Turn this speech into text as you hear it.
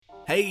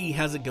Hey,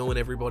 how's it going,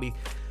 everybody?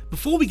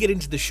 Before we get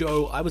into the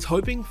show, I was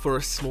hoping for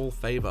a small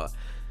favor.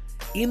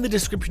 In the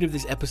description of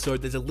this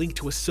episode, there's a link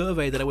to a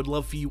survey that I would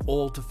love for you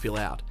all to fill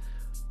out.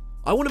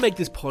 I want to make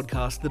this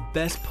podcast the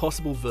best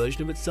possible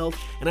version of itself,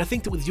 and I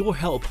think that with your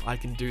help, I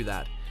can do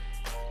that.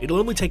 It'll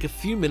only take a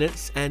few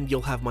minutes, and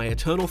you'll have my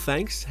eternal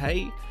thanks.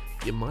 Hey,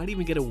 you might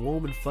even get a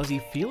warm and fuzzy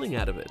feeling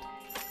out of it.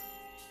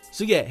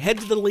 So yeah, head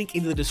to the link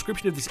in the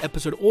description of this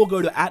episode, or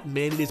go to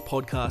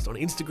 @ManItIsPodcast on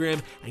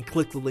Instagram and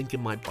click the link in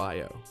my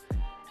bio.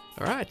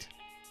 Alright,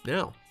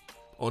 now,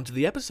 on to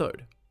the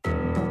episode.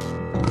 Toronto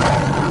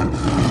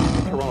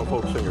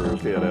folk singer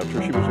is dead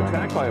after she was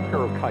attacked by a pair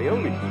of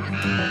coyotes.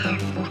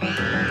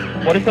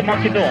 What is the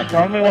monkey doing?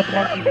 Tell me what the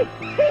monkey...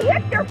 He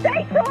hit your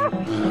face off!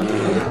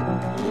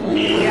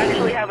 We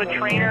actually have a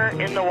trainer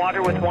in the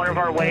water with one of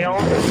our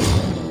whales.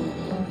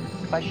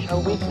 If I show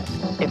weakness,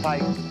 if I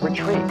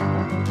retreat,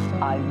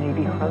 I may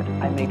be hurt,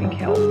 I may be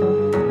killed.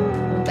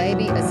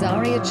 Baby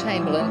Azaria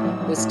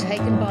Chamberlain was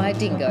taken by a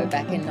dingo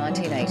back in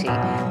 1980.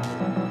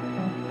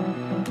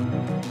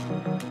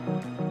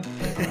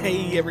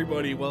 Hey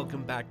everybody,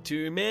 welcome back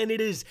to Man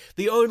It Is,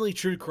 the only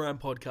true crime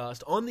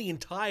podcast on the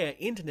entire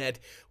internet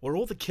where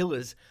all the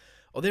killers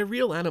are their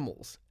real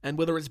animals. And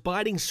whether it's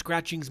biting,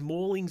 scratchings,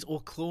 maulings,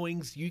 or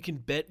clawings, you can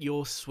bet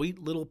your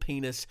sweet little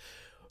penis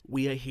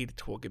we are here to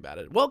talk about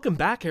it. Welcome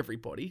back,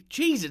 everybody.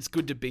 Jeez, it's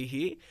good to be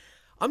here.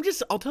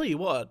 I'll tell you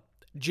what,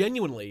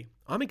 genuinely,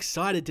 I'm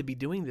excited to be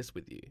doing this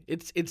with you.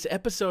 It's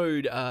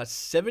episode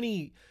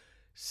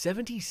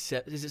 77, is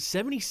it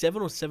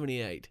 77 or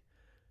 78?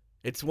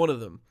 It's one of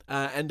them.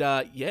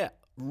 Yeah,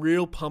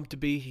 real pumped to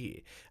be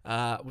here.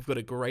 We've got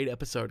a great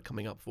episode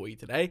coming up for you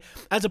today,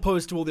 as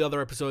opposed to all the other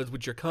episodes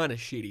which are kind of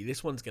shitty.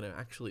 This one's going to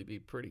actually be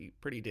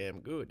pretty damn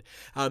good.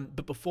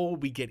 But before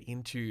we get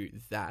into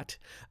that,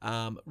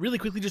 really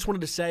quickly just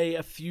wanted to say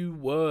a few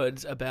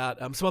words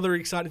about some other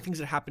exciting things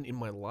that happened in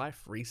my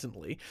life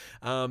recently.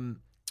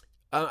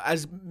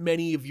 As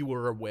many of you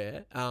are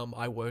aware,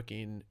 I work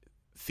in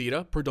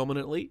theatre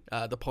predominantly.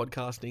 The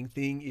podcasting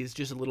thing is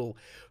just a little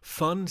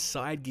fun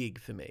side gig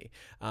for me.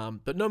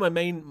 But no, my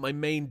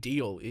main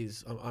deal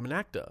is I'm an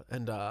actor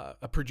and a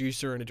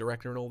producer and a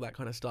director and all that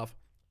kind of stuff.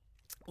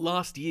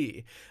 Last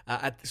year,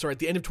 at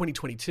the end of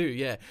 2022,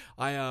 yeah,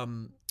 I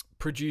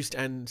produced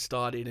and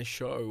starred in a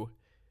show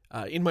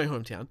in my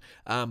hometown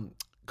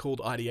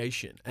called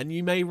Ideation. And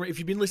you may, if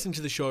you've been listening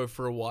to the show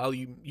for a while,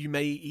 you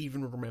may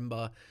even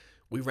remember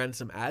we ran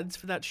some ads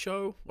for that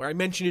show where I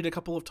mentioned it a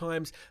couple of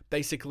times.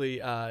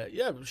 Basically,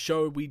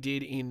 show we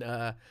did in,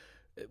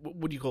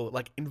 what do you call it?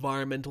 Like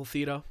environmental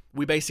theater.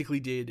 We basically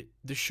did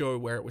the show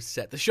where it was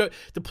set.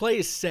 The play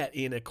is set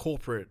in a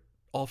corporate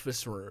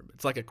office room.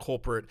 It's like a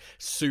corporate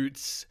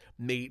suits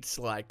meets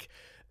like,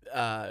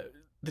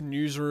 the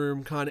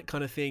newsroom kind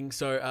of thing.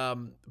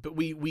 So, but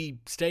we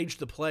staged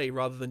the play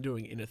rather than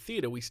doing it in a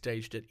theater. We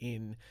staged it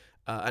in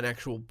an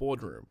actual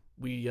boardroom.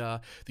 The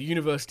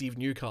University of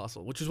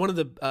Newcastle, which is one of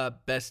the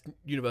best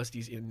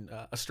universities in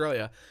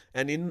Australia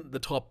and in the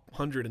top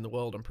 100 in the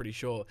world, I'm pretty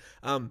sure.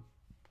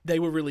 They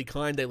were really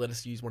kind. They let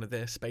us use one of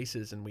their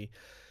spaces and we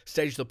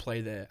staged the play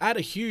there at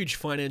a huge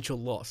financial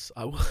loss.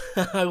 I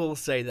will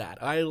say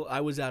that. I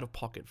was out of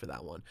pocket for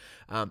that one.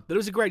 But it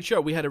was a great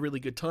show. We had a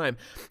really good time.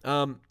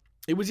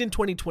 It was in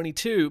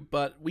 2022,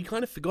 but we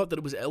kind of forgot that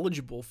it was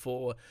eligible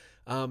for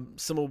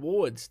some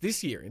awards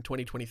this year in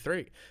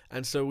 2023.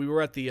 And so we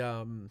were at the...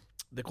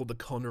 they're called the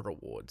Condor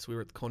Awards. We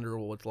were at the Condor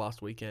Awards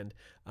last weekend.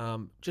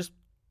 Just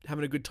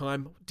having a good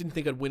time. Didn't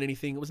think I'd win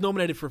anything. It was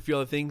nominated for a few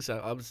other things.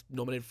 I was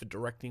nominated for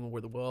directing War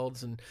of the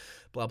Worlds and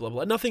blah, blah,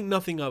 blah.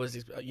 Nothing I was,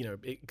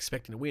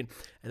 expecting to win.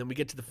 And then we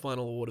get to the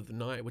final award of the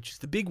night, which is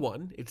the big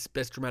one. It's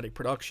Best Dramatic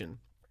Production.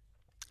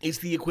 It's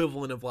the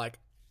equivalent of like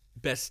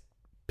Best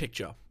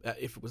Picture,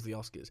 if it was the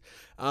Oscars.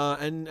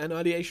 And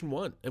Ideation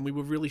won. And we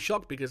were really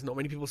shocked because not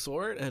many people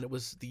saw it. And it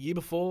was the year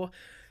before.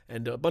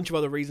 And a bunch of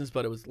other reasons,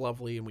 but it was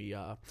lovely, and we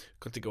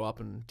got to go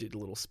up and did a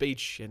little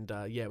speech, and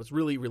it was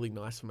really, really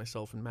nice for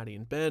myself and Maddie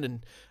and Ben,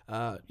 and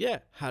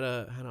had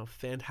a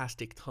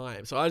fantastic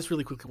time. So I just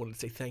really quickly wanted to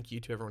say thank you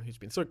to everyone who's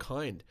been so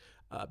kind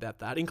about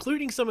that,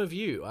 including some of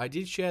you. I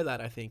did share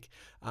that, I think,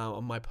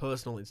 on my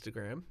personal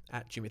Instagram,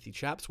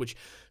 @JimothyChaps, which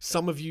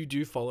some of you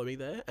do follow me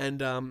there,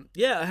 and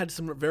I had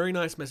some very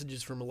nice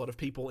messages from a lot of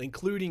people,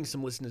 including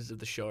some listeners of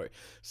the show.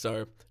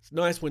 So it's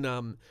nice when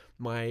the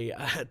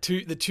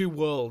two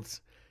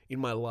worlds in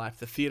my life,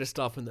 the theater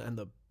stuff and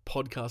the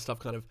podcast stuff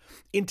kind of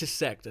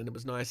intersect, and it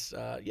was nice.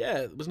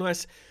 It was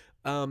nice.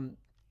 It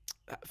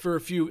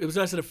was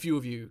nice that a few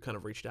of you kind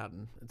of reached out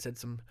and said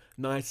some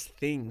nice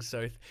things.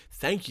 So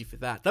thank you for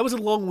that. That was a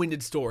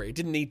long-winded story. It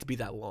didn't need to be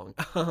that long.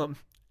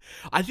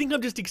 I think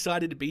I'm just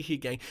excited to be here,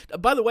 gang.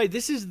 By the way,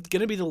 this is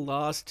going to be the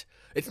last...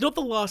 It's not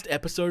the last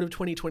episode of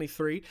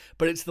 2023,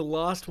 but it's the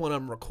last one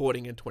I'm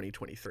recording in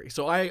 2023.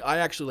 So I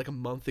actually, like a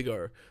month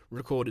ago,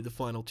 recorded the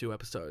final 2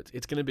 episodes.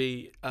 It's going to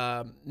be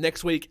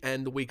next week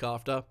and the week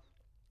after.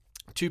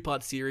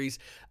 2-part series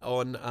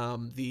on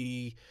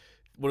the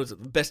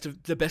best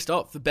of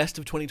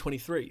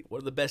 2023.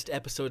 What are the best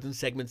episodes and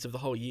segments of the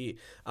whole year?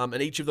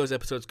 And each of those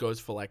episodes goes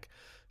for like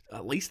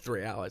at least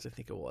 3 hours, I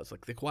think it was.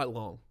 Like, they're quite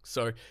long,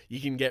 so you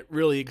can get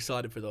really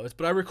excited for those.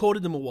 But I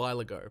recorded them a while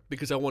ago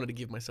because I wanted to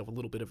give myself a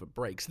little bit of a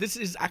break. So this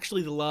is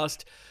actually the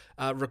last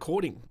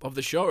recording of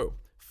the show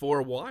for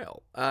a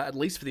while, at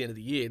least for the end of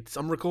the year.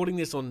 I'm recording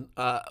this on,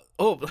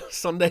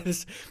 Sunday.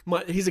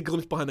 Here's a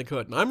glimpse behind the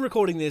curtain. I'm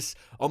recording this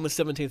on the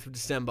 17th of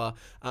December,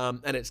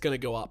 and it's going to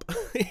go up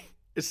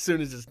as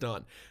soon as it's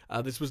done.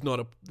 This was not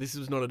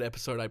an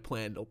episode I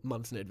planned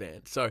months in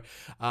advance. So,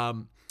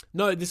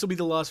 no, this will be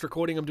the last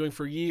recording I'm doing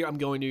for a year. I'm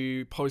going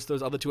to post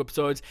those other 2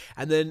 episodes,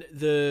 and then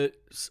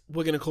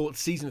we're going to call it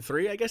season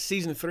 3, I guess.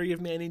 Season 3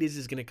 of Man Eaters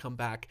is going to come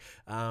back,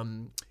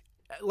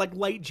 like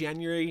late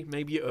January,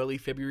 maybe early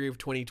February of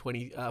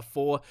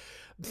 2024.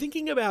 I'm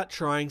thinking about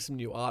trying some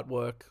new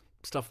artwork,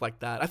 stuff like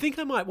that. I think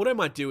what I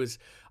might do is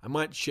I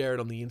might share it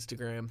on the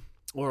Instagram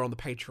or on the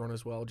Patreon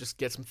as well, just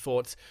get some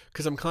thoughts,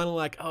 because I'm kind of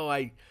like,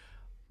 I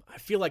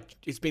feel like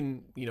it's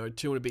been, 2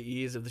 and a bit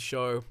years of the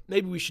show.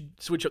 Maybe we should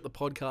switch up the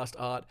podcast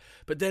art.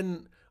 But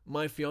then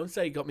my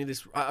fiance got me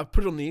this, I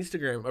put it on the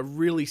Instagram, a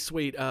really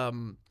sweet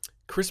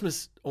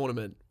Christmas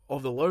ornament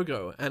of the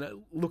logo, and it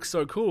looks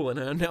so cool.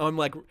 And now I'm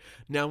like,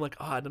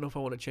 I don't know if I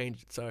want to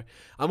change it. So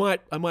I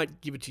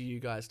might give it to you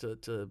guys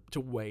to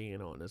weigh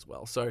in on as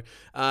well. So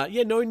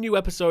no new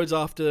episodes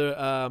after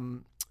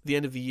the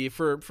end of the year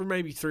for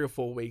maybe 3 or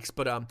 4 weeks,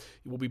 but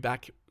we'll be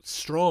back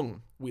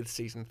strong with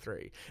season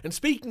 3. And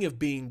speaking of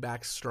being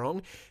back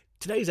strong,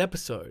 today's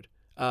episode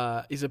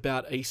is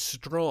about a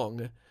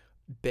strong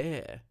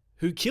bear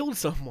who killed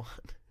someone.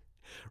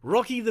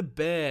 Rocky the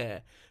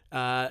Bear.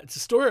 It's a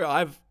story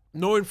I've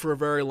known for a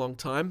very long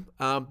time,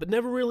 but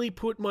never really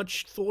put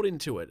much thought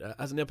into it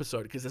as an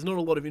episode, because there's not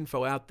a lot of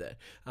info out there.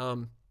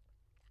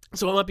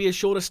 So it might be a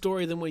shorter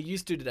story than we're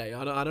used to today.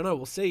 I don't know.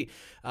 We'll see.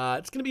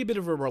 It's going to be a bit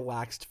of a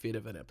relaxed fit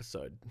of an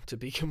episode, to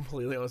be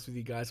completely honest with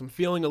you guys. I'm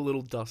feeling a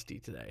little dusty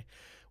today.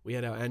 We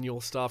had our annual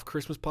staff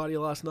Christmas party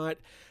last night,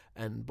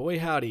 and boy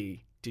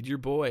howdy, did your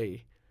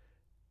boy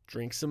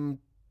drink some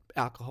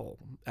alcohol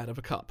out of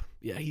a cup.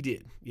 Yeah, he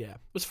did. Yeah,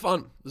 it was fun.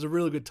 It was a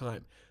really good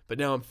time. But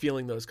now I'm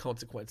feeling those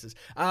consequences.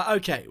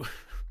 Okay,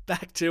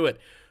 back to it.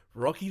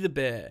 Rocky the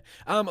Bear.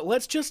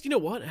 Let's just, you know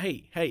what?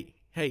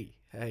 Hey.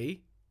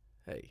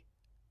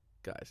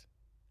 Guys,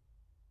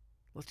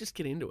 let's just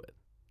get into it.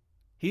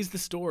 Here's the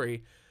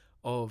story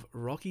of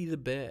Rocky the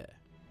Bear.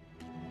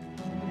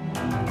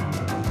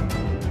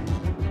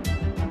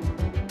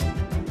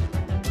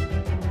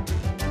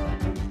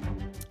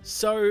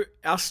 So,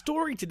 our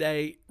story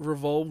today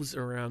revolves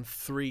around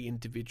 3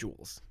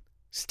 individuals.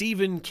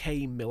 Stephen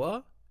K.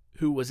 Miller,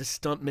 who was a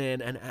stuntman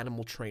and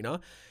animal trainer,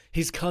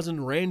 his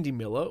cousin Randy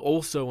Miller,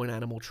 also an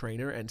animal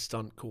trainer and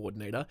stunt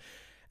coordinator,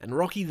 and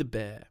Rocky the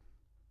Bear.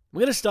 I'm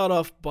going to start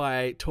off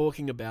by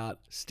talking about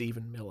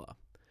Stephen Miller.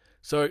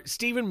 So,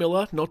 Stephen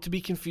Miller, not to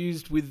be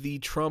confused with the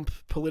Trump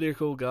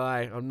political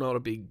guy.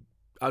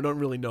 I don't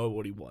really know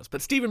what he was.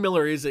 But Stephen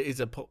Miller is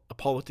a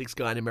politics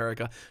guy in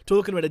America.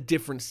 Talking about a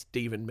different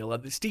Stephen Miller,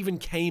 Stephen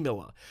K.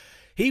 Miller.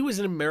 He was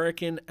an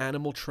American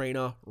animal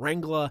trainer,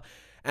 wrangler,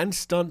 and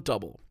stunt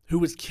double who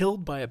was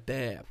killed by a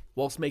bear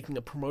whilst making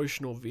a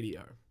promotional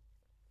video.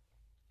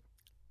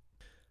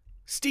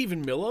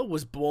 Stephen Miller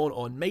was born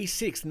on May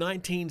 6,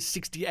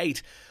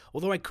 1968,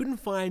 although I couldn't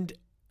find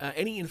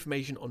any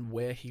information on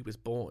where he was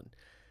born.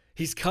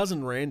 His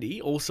cousin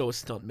Randy, also a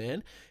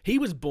stuntman, he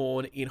was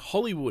born in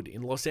Hollywood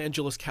in Los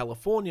Angeles,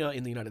 California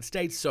in the United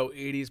States, so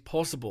it is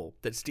possible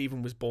that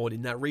Stephen was born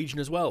in that region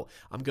as well.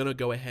 I'm going to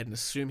go ahead and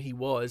assume he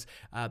was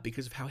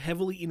because of how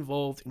heavily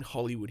involved in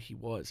Hollywood he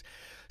was.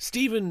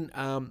 Stephen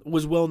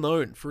was well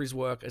known for his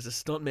work as a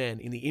stuntman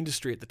in the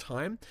industry at the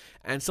time,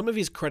 and some of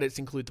his credits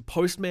include The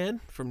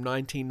Postman from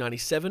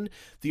 1997,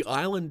 The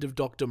Island of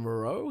Dr.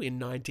 Moreau in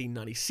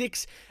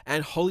 1996,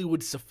 and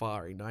Hollywood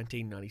Safari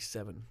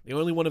 1997. The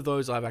only one of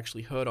those I've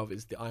actually heard of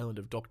is The Island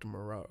of Dr.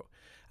 Moreau.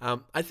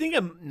 I think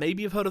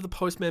maybe I've heard of The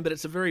Postman, but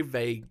it's a very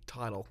vague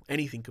title.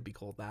 Anything could be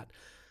called that.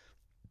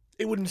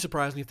 It wouldn't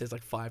surprise me if there's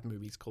like 5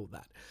 movies called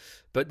that.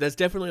 But there's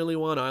definitely only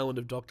one, Island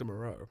of Dr.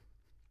 Moreau.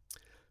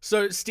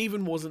 So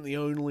Stephen wasn't the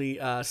only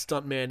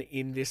stuntman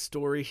in this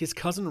story. His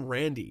cousin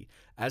Randy,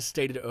 as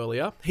stated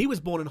earlier, he was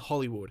born in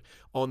Hollywood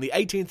on the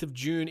 18th of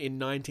June in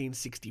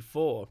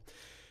 1964.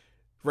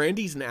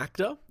 Randy's an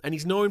actor, and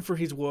he's known for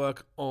his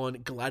work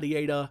on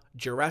Gladiator,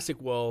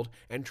 Jurassic World,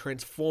 and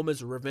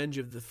Transformers Revenge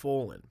of the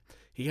Fallen.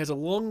 He has a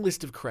long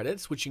list of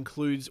credits, which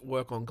includes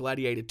work on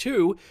Gladiator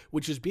 2,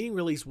 which is being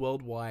released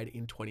worldwide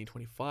in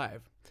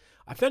 2025.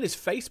 I found his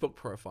Facebook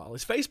profile.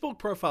 His Facebook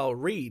profile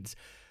reads,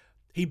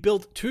 he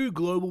built 2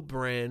 global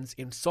brands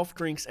in soft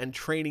drinks and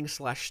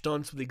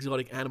training/stunts with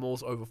exotic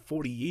animals over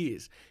 40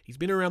 years. He's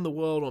been around the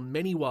world on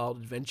many wild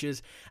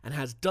adventures and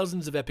has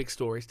dozens of epic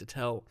stories to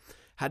tell.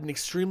 Had an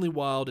extremely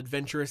wild,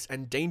 adventurous,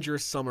 and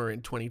dangerous summer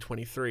in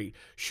 2023,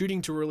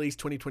 shooting to release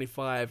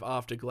 2025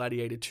 after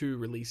Gladiator 2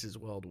 releases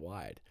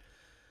worldwide.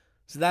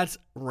 So that's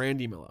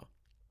Randy Miller.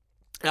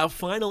 Our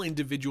final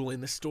individual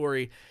in the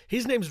story,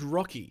 his name's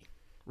Rocky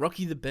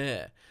the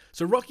Bear.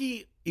 So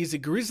Rocky is a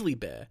grizzly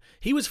bear.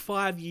 He was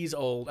 5 years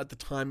old at the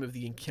time of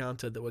the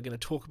encounter that we're going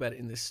to talk about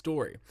in this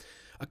story.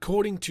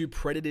 According to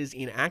Predators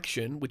in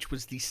Action, which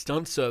was the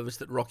stunt service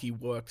that Rocky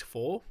worked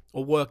for,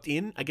 or worked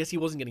in, I guess he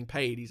wasn't getting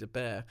paid, he's a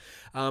bear.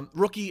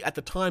 Rocky, at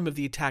the time of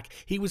the attack,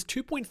 he was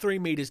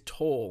 2.3 meters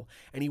tall,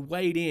 and he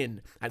weighed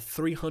in at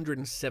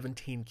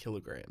 317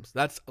 kilograms.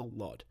 That's a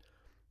lot.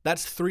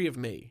 That's 3 of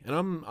me, and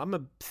I'm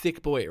a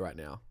thick boy right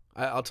now.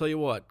 I'll tell you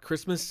what,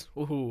 Christmas,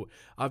 ooh,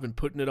 I've been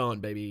putting it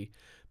on, baby.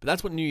 But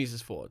that's what New Year's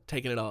is for,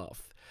 taking it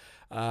off.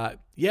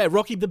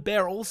 Rocky the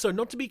Bear also,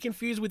 not to be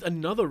confused with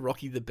another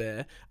Rocky the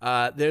Bear.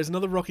 There's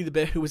another Rocky the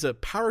Bear who was a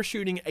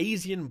parachuting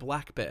Asian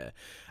black bear.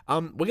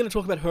 We're going to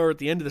talk about her at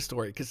the end of the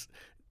story because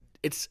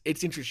it's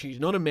interesting. She's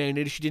not a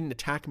man-eater. She didn't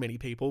attack many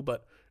people,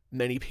 but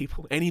any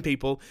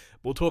people.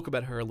 We'll talk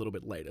about her a little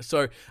bit later.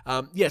 So,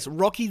 yes,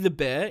 Rocky the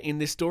Bear in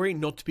this story,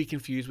 not to be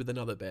confused with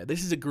another bear.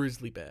 This is a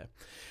grizzly bear.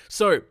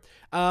 So,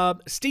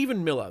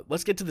 Stephen Miller,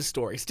 let's get to the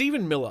story.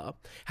 Stephen Miller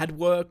had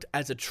worked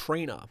as a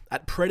trainer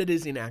at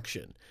Predators in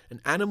Action,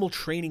 an animal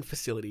training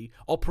facility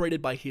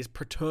operated by his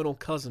paternal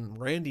cousin,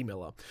 Randy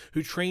Miller,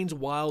 who trains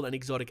wild and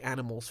exotic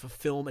animals for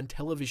film and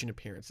television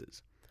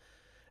appearances.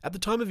 At the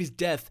time of his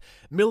death,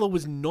 Miller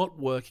was not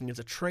working as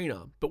a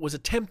trainer, but was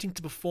attempting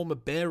to perform a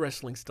bear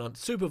wrestling stunt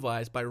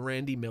supervised by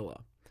Randy Miller.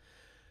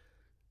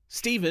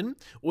 Stephen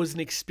was an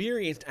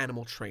experienced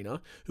animal trainer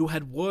who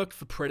had worked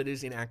for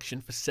Predators in Action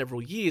for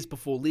several years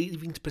before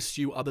leaving to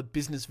pursue other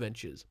business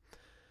ventures.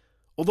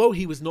 Although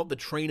he was not the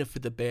trainer for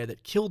the bear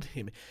that killed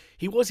him,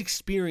 he was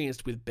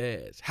experienced with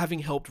bears, having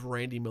helped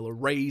Randy Miller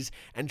raise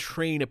and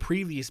train a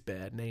previous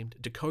bear named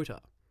Dakota.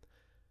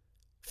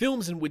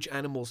 Films in which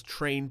animals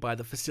trained by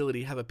the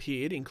facility have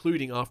appeared,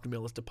 including after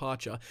Miller's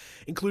departure,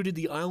 included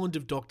The Island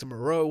of Dr.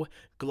 Moreau,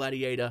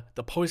 Gladiator,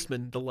 The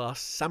Postman, The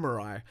Last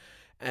Samurai,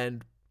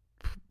 and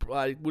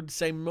I would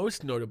say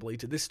most notably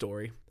to this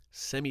story,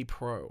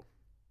 Semi-Pro.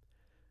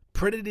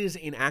 Predators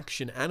in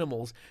Action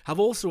animals have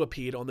also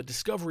appeared on the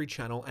Discovery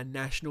Channel and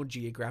National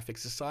Geographic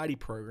Society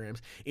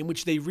programs in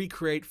which they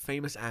recreate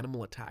famous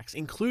animal attacks,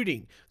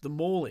 including the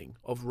mauling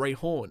of Ray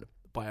Horn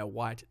by a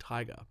white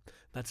tiger.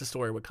 That's a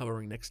story we're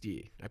covering next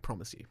year, I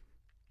promise you.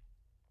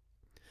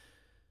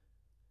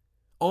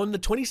 On the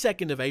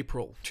 22nd of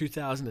April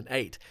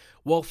 2008,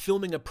 while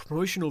filming a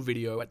promotional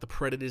video at the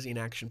Predators in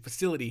Action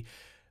facility,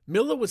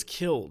 Miller was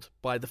killed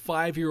by the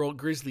 5-year-old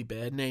grizzly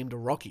bear named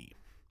Rocky.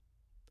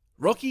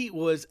 Rocky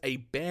was a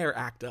bear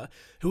actor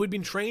who had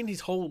been trained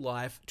his whole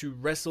life to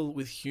wrestle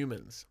with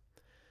humans.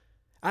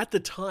 At the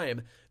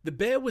time, the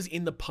bear was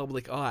in the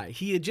public eye.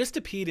 He had just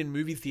appeared in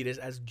movie theaters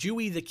as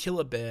Dewey the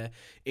Killer Bear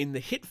in the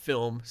hit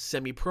film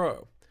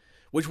Semi-Pro,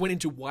 which went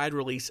into wide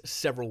release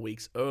several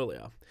weeks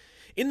earlier.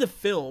 In the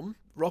film,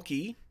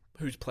 Rocky,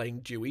 who's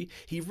playing Dewey,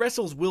 he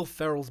wrestles Will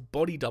Ferrell's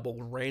body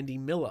double, Randy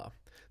Miller.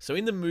 So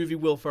in the movie,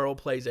 Will Ferrell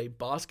plays a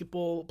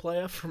basketball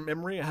player from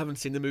memory. I haven't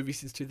seen the movie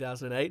since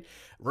 2008.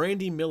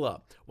 Randy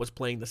Miller was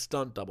playing the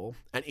stunt double,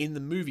 and in the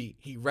movie,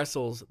 he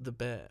wrestles the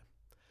bear.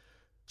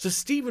 So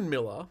Stephen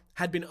Miller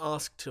had been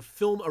asked to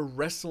film a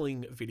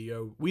wrestling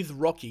video with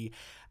Rocky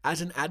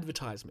as an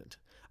advertisement.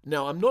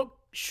 Now, I'm not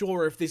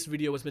sure if this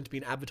video was meant to be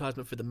an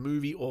advertisement for the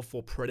movie or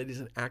for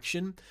Predators in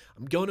Action.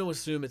 I'm going to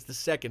assume it's the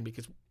second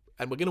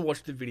and we're going to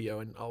watch the video,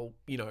 and I'll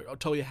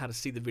tell you how to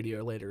see the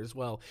video later as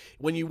well.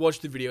 When you watch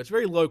the video, it's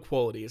very low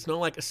quality. It's not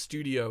like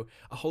a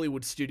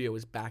Hollywood studio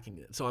is backing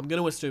it. So I'm going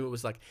to assume it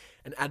was like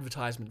an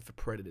advertisement for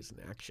Predators in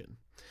Action.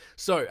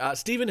 So,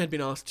 Stephen had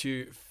been asked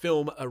to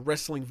film a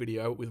wrestling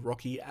video with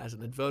Rocky as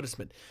an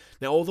advertisement.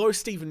 Now, although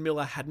Stephen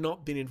Miller had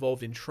not been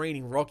involved in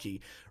training Rocky,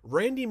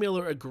 Randy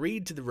Miller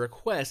agreed to the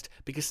request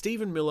because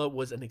Stephen Miller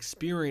was an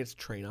experienced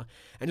trainer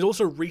and had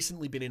also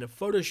recently been in a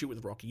photo shoot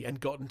with Rocky and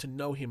gotten to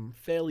know him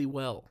fairly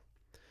well.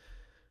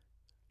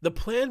 The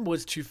plan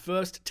was to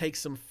first take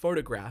some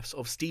photographs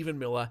of Stephen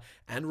Miller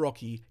and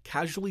Rocky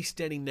casually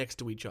standing next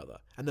to each other,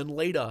 and then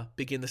later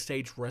begin the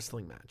staged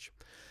wrestling match.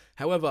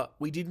 However,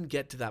 we didn't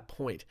get to that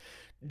point.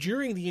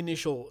 During the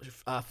initial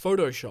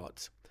photo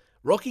shots,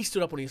 Rocky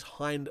stood up on his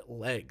hind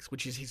legs,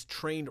 which is his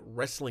trained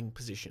wrestling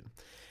position,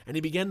 and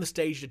he began the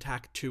staged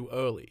attack too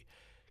early,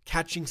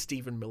 catching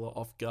Stephen Miller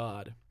off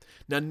guard.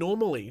 Now,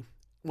 normally,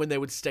 when they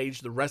would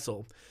stage the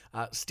wrestle,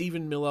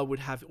 Stephen Miller would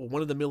have, or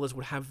one of the Millers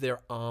would have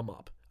their arm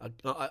up,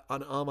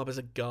 an arm up as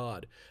a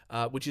guard,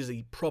 which is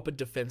a proper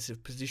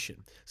defensive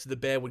position. So the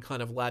bear would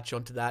kind of latch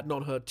onto that,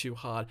 not hurt too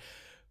hard.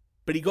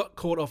 But he got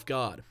caught off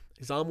guard.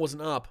 His arm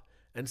wasn't up,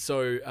 and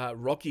so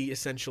Rocky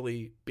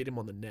essentially bit him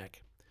on the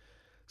neck.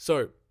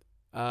 So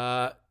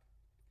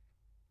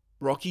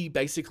Rocky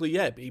basically,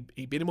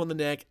 he bit him on the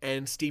neck,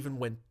 and Stephen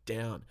went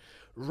down.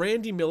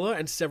 Randy Miller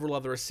and several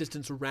other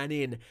assistants ran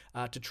in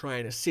to try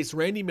and assist.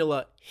 Randy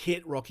Miller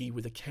hit Rocky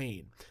with a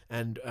cane.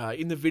 And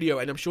in the video,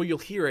 and I'm sure you'll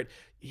hear it,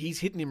 he's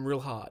hitting him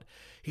real hard.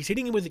 He's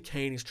hitting him with a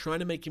cane. He's trying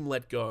to make him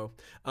let go.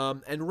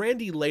 And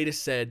Randy later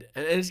said,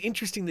 and it's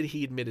interesting that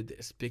he admitted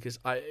this because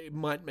it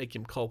might make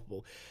him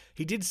culpable.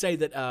 He did say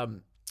that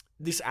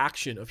this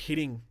action of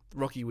hitting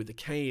Rocky with a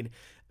cane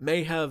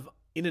may have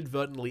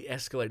inadvertently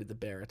escalated the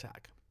bear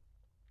attack.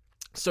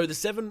 So the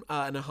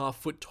 7.5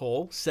 foot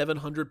tall,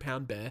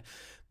 700-pound bear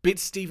bit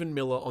Stephen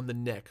Miller on the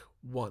neck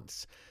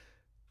once.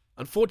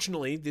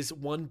 Unfortunately, this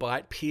one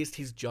bite pierced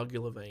his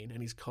jugular vein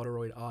and his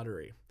carotid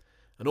artery.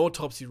 An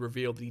autopsy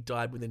revealed that he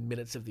died within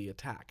minutes of the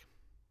attack.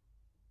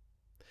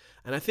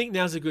 And I think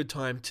now's a good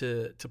time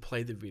to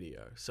play the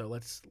video. So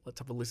let's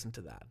have a listen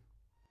to that.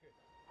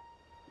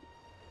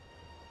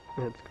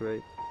 That's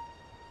great.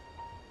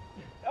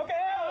 Okay.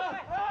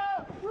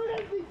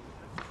 Where is he?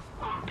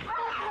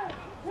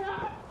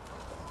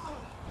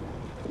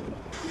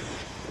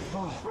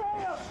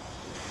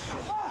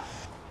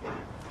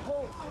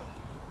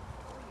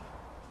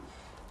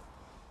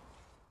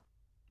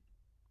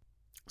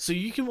 So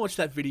you can watch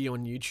that video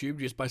on YouTube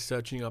just by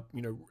searching up,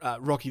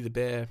 Rocky the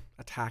Bear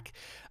attack.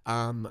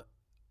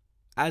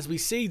 As we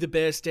see the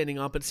bear standing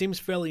up, it seems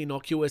fairly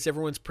innocuous.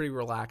 Everyone's pretty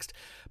relaxed.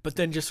 But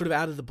then just sort of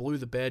out of the blue,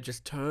 the bear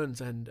just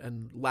turns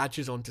and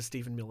latches onto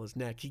Stephen Miller's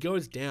neck. He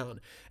goes down,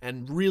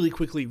 and really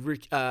quickly,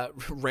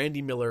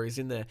 Randy Miller is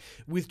in there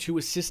with two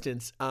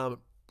assistants.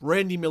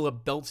 Randy Miller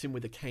belts him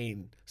with a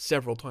cane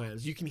several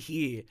times. You can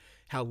hear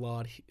how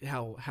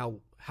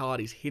hard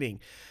he's hitting.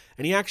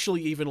 And he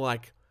actually even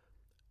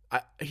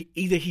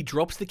either he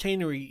drops the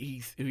cane or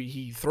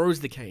he throws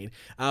the cane.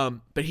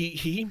 But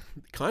he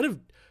kind of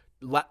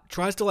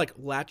tries to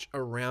latch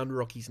around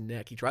Rocky's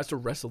neck. He tries to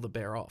wrestle the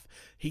bear off.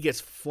 He gets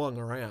flung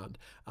around.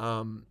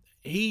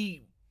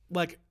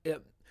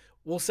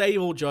 We'll say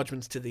all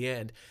judgments to the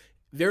end.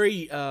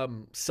 Very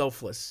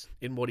selfless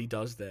in what he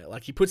does there.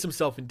 He puts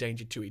himself in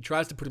danger too. He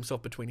tries to put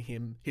himself between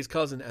him, his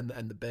cousin,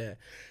 and the bear.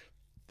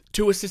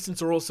 Two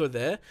assistants are also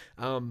there.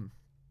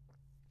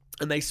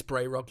 And they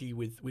spray Rocky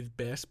with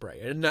bear spray.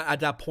 And at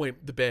that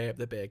point, the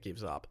bear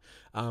gives up.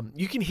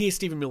 You can hear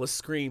Stephen Miller's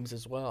screams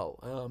as well.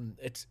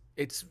 It's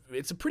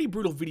a pretty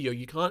brutal video.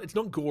 It's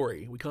not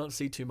gory. We can't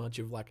see too much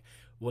of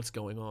what's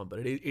going on, but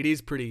it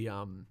is pretty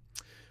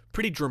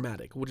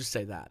dramatic. We'll just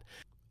say that.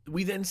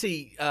 We then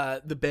see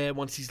the bear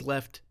once he's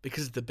left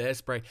because of the bear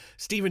spray.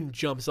 Stephen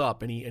jumps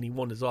up and he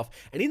wanders off.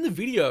 And in the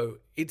video,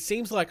 it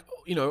seems like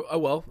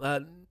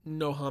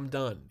no harm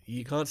done.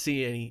 You can't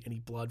see any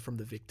blood from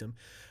the victim.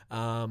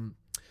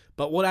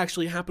 But what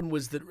actually happened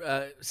was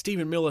that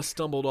Stephen Miller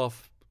stumbled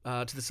off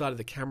to the side of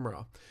the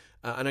camera.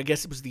 And I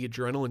guess it was the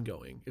adrenaline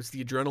going. It's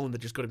the adrenaline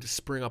that just got him to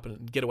spring up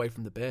and get away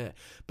from the bear.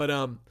 But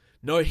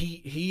no,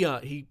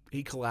 he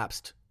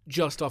collapsed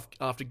just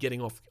after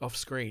getting off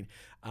screen.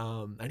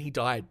 And he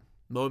died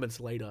moments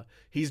later.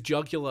 His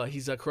jugular,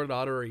 his carotid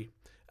artery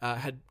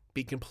had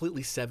been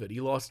completely severed.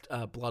 He lost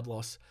blood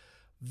loss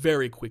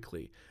very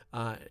quickly.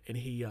 And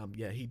he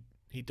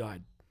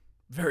died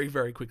very,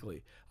 very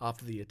quickly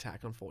after the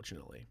attack,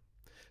 unfortunately.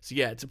 So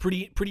yeah, it's a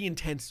pretty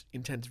intense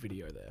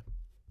video there.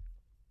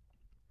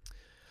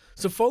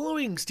 So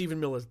following Stephen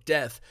Miller's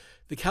death,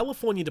 the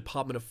California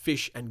Department of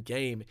Fish and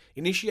Game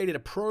initiated a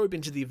probe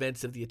into the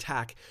events of the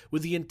attack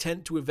with the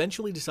intent to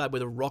eventually decide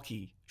whether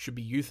Rocky should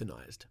be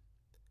euthanized.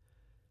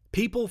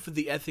 People for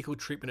the Ethical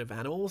Treatment of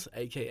Animals,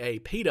 aka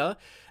PETA,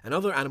 and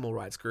other animal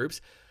rights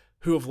groups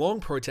who have long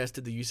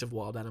protested the use of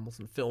wild animals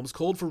in films,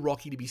 called for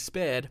Rocky to be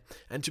spared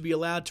and to be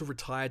allowed to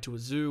retire to a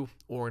zoo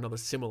or another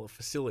similar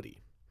facility.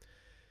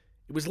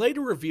 It was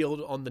later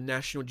revealed on the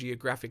National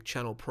Geographic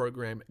Channel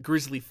program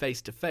Grizzly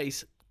Face to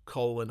Face,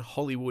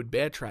 Hollywood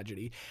Bear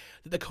Tragedy,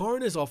 that the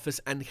coroner's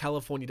office and the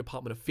California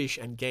Department of Fish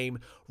and Game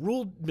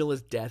ruled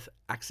Miller's death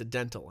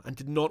accidental and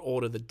did not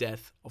order the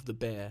death of the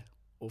bear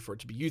or for it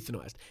to be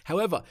euthanized.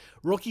 However,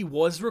 Rocky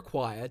was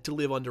required to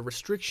live under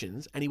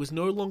restrictions and he was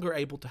no longer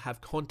able to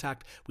have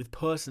contact with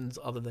persons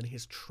other than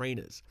his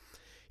trainers.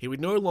 He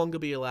would no longer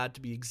be allowed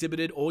to be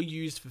exhibited or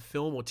used for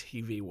film or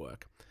TV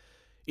work.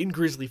 In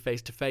Grizzly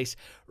Face to Face,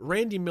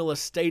 Randy Miller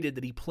stated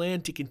that he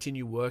planned to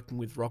continue working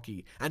with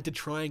Rocky and to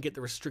try and get the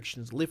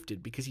restrictions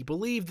lifted because he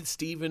believed that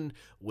Stephen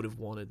would have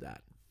wanted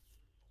that.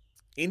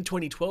 In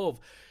 2012,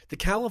 the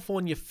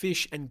California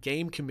Fish and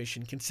Game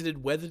Commission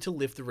considered whether to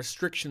lift the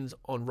restrictions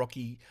on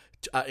Rocky's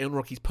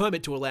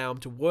permit to allow him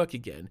to work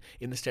again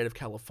in the state of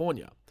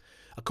California.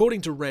 According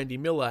to Randy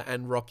Miller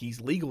and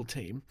Rocky's legal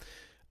team,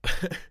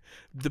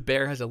 the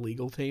bear has a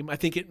legal team. I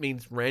think it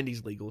means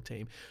Randy's legal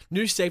team.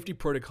 New safety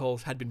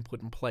protocols had been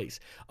put in place.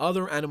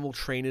 Other animal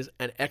trainers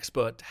and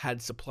experts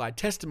had supplied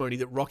testimony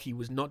that Rocky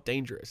was not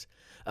dangerous.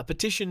 A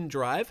petition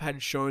drive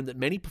had shown that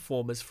many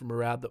performers from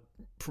around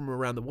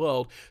the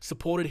world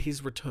supported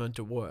his return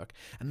to work,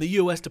 and the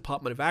U.S.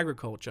 Department of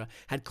Agriculture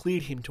had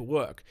cleared him to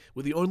work,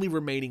 with the only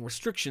remaining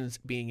restrictions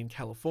being in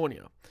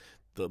California,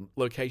 the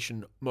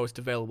location most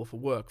available for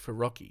work for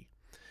Rocky.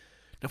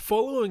 Now,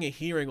 following a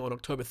hearing on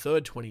October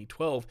 3rd,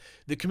 2012,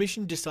 the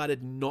Commission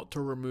decided not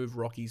to remove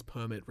Rocky's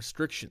permit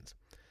restrictions.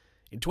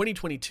 In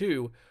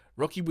 2022,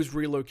 Rocky was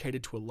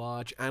relocated to a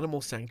large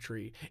animal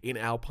sanctuary in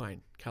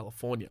Alpine,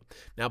 California.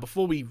 Now,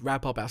 before we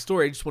wrap up our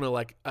story, I just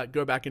want to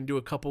go back and do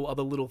a couple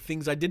other little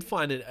things. I did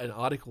find an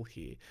article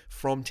here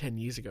from 15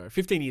 years ago,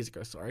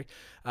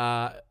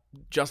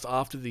 just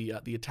after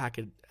the attack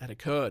had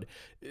occurred.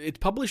 It's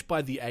published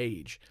by The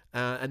Age,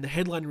 and the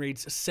headline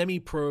reads,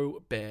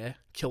 "Semi-Pro Bear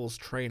Kills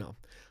Trainer."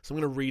 So I'm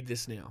going to read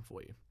this now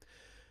for you.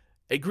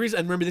 And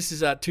remember, this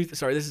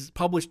is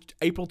published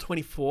April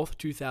 24th,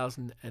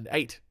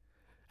 2008.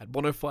 at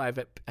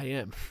 1:05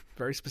 a.m.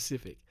 Very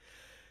specific.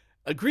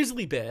 A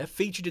grizzly bear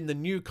featured in the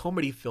new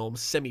comedy film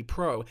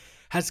Semi-Pro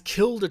has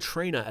killed a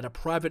trainer at a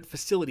private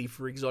facility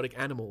for exotic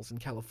animals in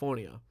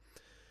California.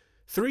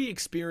 3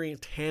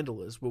 experienced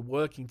handlers were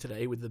working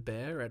today with the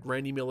bear at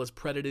Randy Miller's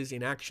Predators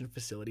in Action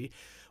facility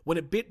when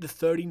it bit the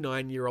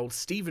 39-year-old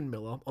Stephen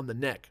Miller on the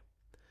neck.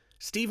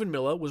 Stephen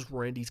Miller was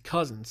Randy's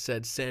cousin,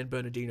 said San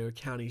Bernardino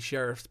County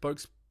Sheriff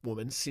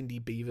spokeswoman Cindy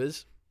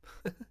Beavers.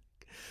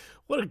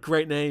 What a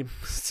great name,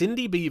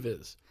 Cindy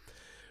Beavers.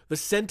 The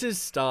center's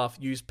staff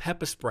used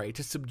pepper spray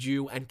to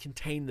subdue and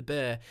contain the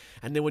bear,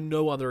 and there were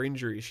no other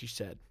injuries, she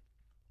said.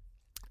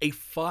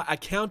 A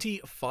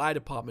county fire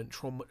department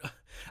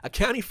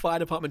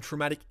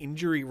traumatic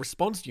injury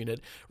response unit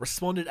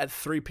responded at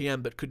 3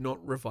 p.m. but could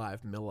not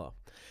revive Miller.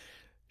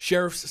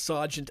 Sheriff's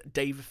Sergeant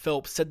Dave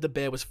Phelps said the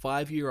bear was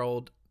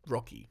 5-year-old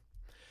Rocky.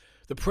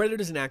 The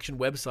Predators in Action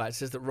website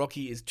says that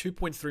Rocky is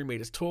 2.3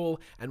 meters tall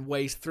and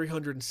weighs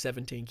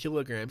 317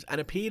 kilograms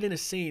and appeared in a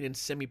scene in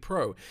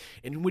Semi-Pro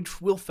in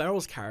which Will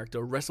Ferrell's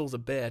character wrestles a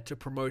bear to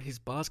promote his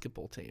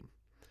basketball team.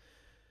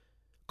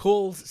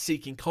 Calls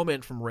seeking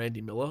comment from Randy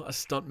Miller, a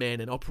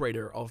stuntman and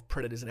operator of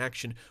Predators in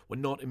Action, were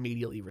not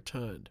immediately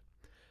returned.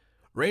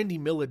 Randy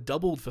Miller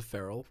doubled for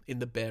Ferrell in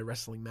the bear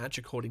wrestling match,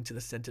 according to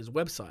the center's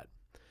website.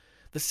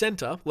 The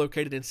center,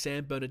 located in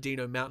San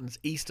Bernardino Mountains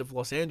east of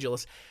Los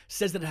Angeles,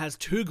 says that it has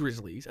 2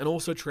 grizzlies and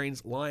also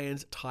trains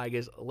lions,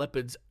 tigers,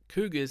 leopards,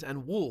 cougars,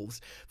 and wolves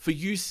for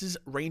uses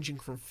ranging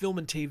from film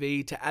and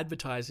TV to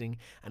advertising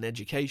and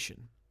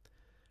education.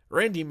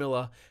 Randy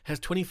Miller has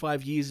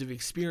 25 years of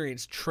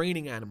experience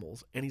training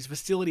animals, and his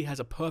facility has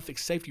a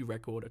perfect safety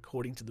record,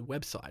 according to the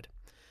website.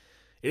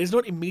 It is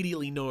not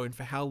immediately known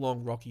for how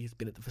long Rocky has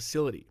been at the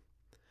facility.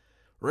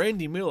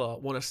 Randy Miller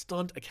won a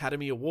Stunt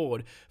Academy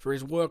Award for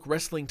his work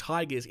wrestling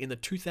tigers in the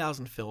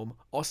 2000 film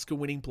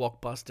Oscar-winning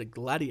blockbuster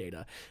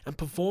Gladiator, and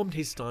performed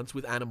his stunts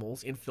with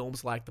animals in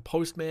films like The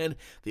Postman,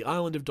 The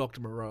Island of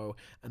Dr. Moreau,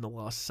 and The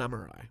Last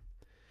Samurai.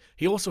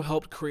 He also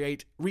helped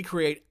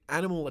recreate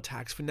animal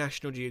attacks for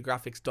National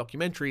Geographic's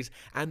documentaries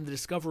and the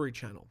Discovery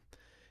Channel.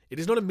 It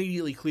is not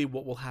immediately clear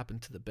what will happen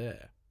to the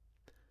bear.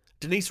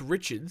 Denise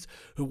Richards,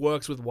 who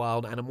works with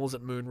wild animals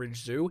at Moonridge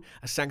Zoo,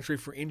 a sanctuary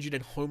for injured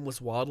and homeless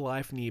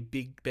wildlife near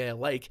Big Bear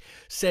Lake,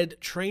 said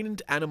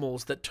trained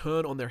animals that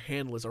turn on their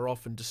handlers are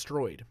often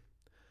destroyed.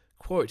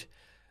 Quote,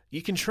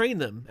 "You can train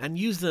them and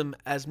use them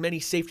as many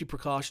safety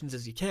precautions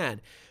as you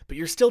can, but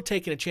you're still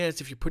taking a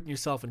chance if you're putting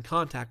yourself in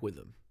contact with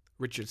them,"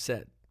 Richards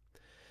said.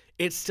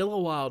 It's still a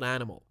wild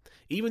animal.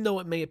 Even though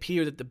it may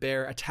appear that the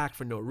bear attacked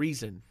for no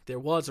reason, there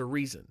was a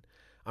reason.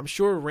 I'm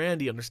sure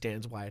Randy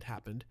understands why it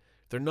happened.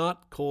 They're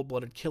not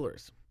cold-blooded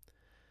killers.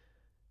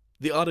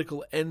 The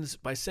article ends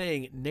by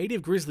saying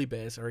native grizzly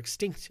bears are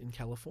extinct in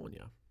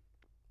California.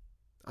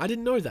 I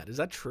didn't know that. Is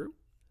that true?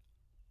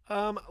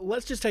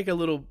 Let's just take a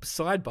little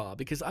sidebar,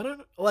 because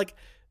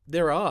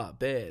there are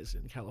bears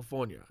in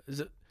California. Is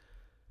it?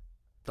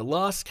 The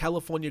last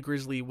California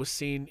grizzly was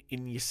seen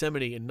in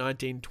Yosemite in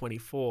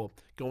 1924,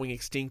 going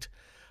extinct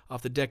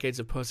after decades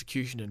of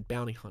persecution and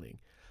bounty hunting.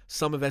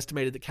 Some have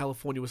estimated that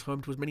California was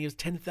home to as many as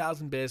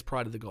 10,000 bears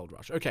prior to the gold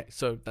rush. Okay,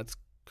 so that's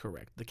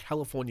correct. The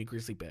California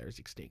grizzly bear is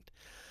extinct.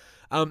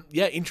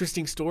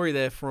 Interesting story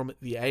there from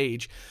The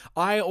Age.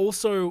 I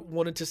also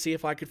wanted to see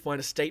if I could find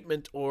a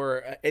statement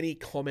or any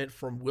comment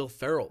from Will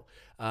Ferrell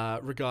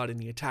regarding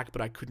the attack,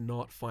 but I could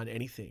not find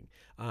anything.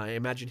 I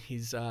imagine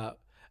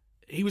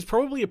he was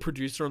probably a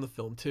producer on the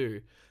film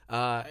too.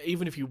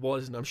 Even if he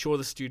wasn't, I'm sure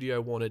the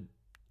studio wanted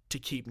to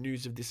keep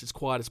news of this as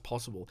quiet as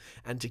possible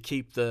and to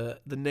keep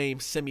the name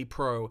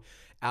Semi-Pro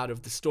out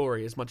of the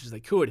story as much as they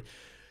could.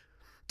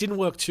 Didn't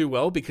work too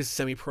well, because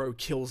Semi-Pro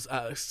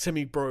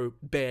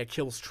bear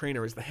kills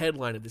trainer is the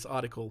headline of this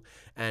article,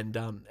 and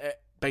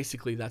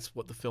basically that's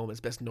what the film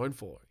is best known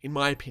for, in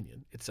my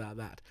opinion. It's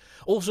that.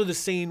 Also the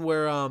scene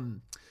where I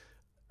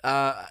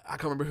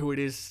can't remember who it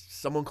is,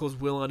 someone calls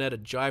Will Arnett a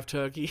jive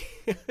turkey.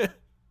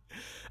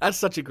 That's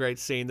such a great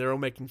scene. They're all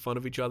making fun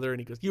of each other, and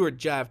he goes, "You're a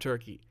jive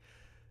turkey."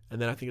 And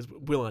then I think it's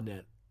Will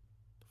Arnett.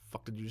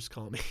 Fuck did you just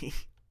call me?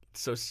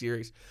 It's so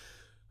serious.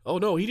 Oh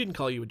no, he didn't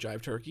call you a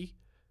jive turkey.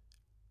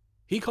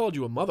 He called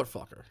you a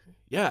motherfucker.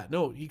 Yeah,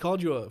 no, he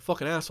called you a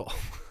fucking asshole.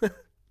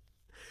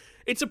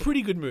 It's a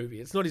pretty good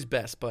movie. It's not his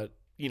best, but,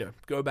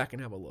 go back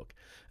and have a look.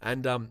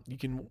 And you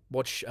can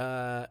watch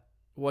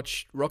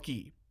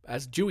Rocky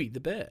as Dewey the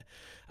bear.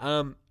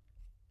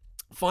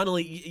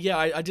 Finally,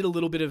 I did a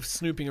little bit of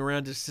snooping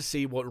around just to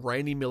see what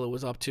Randy Miller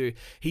was up to.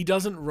 He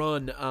doesn't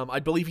run, I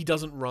believe he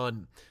doesn't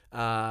run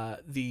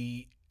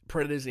the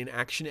Predators in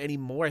Action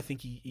anymore. I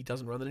think he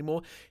doesn't run that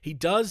anymore. He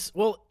does,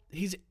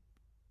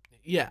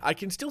 I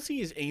can still see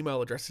his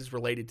email addresses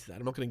related to that.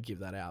 I'm not going to give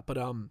that out.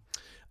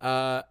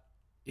 But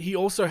he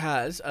also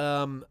has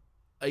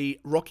a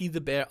Rocky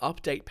the Bear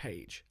update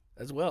page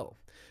as well.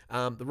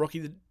 The Rocky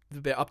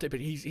the Bear update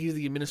page, he's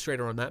the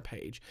administrator on that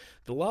page.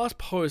 The last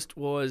post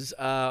was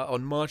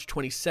on March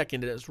 22nd,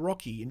 and it's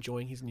Rocky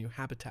enjoying his new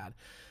habitat.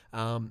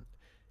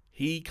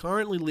 He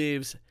currently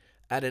lives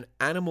at an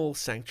animal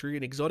sanctuary,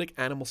 an exotic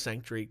animal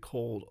sanctuary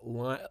called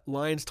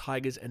Lions,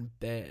 Tigers, and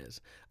Bears,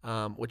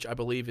 which I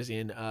believe is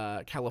in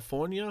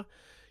California.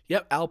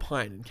 Yep,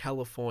 Alpine in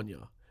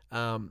California.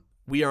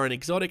 We are an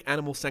exotic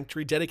animal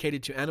sanctuary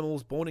dedicated to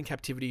animals born in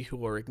captivity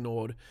who are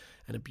ignored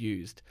and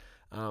abused.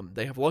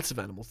 They have lots of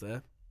animals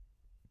there.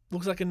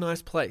 Looks like a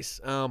nice place.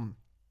 And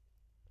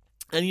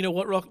you know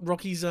what?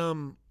 Rocky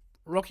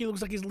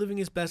looks like he's living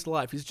his best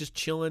life. He's just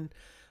chilling.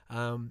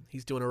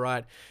 He's doing all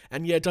right.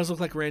 And yeah, it does look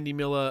like Randy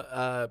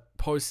Miller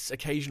posts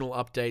occasional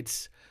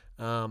updates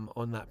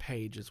on that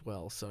page as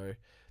well. So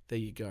there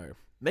you go.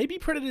 Maybe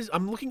Predators...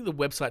 I'm looking at the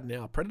website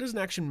now. Predators in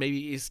Action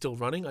maybe is still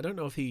running. I don't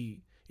know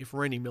if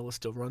Randy Miller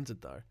still runs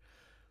it, though.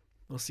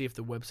 I'll see if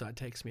the website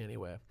takes me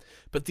anywhere.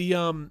 But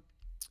the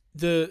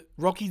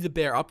Rocky the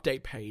Bear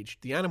update page,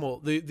 the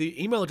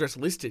email address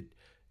listed,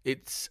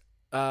 it's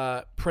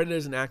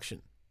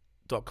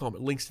predatorsinAction.com.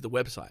 It links to the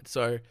website.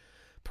 So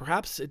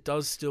perhaps it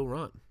does still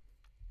run.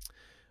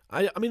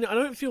 I mean, I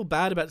don't feel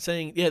bad about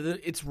saying, yeah,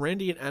 it's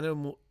Randy at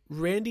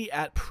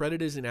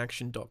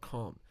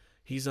predatorsinAction.com.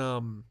 He's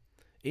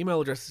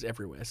email address is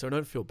everywhere, so I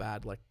don't feel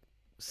bad like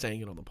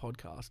saying it on the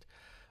podcast.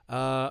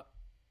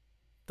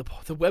 The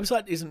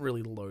website isn't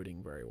really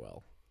loading very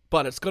well,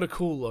 but it's got a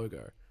cool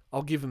logo.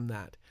 I'll give him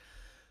that.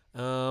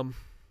 Oh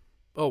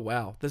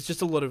wow, there's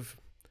just a lot of...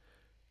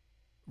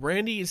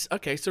 Randy is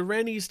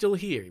still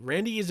here.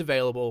 Randy is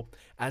available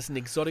as an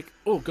exotic...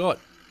 Oh god.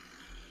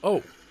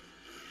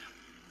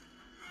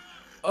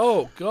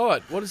 Oh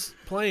god, what is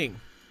playing?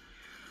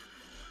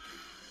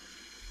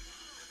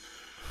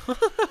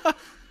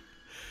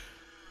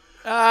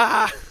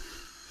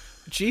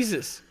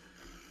 Jesus.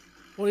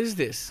 What is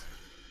this?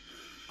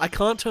 I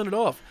can't turn it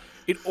off.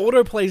 It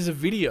auto plays a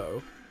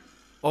video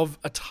of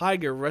a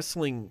tiger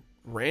wrestling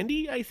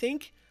Randy, I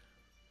think.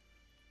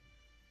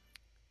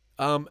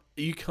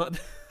 You can't...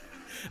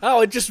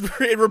 Oh,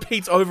 it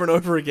repeats over and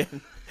over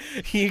again.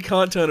 You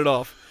can't turn it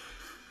off.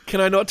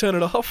 Can I not turn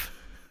it off?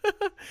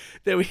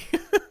 There we...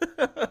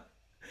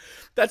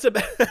 That's a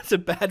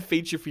bad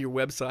feature for your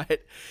website.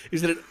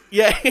 Is that it...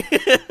 Yeah.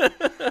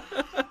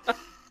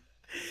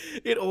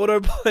 It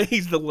auto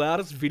plays the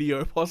loudest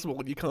video possible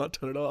and you can't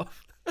turn it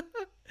off.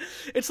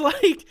 It's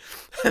like,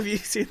 have you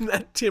seen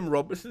that Tim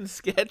Robinson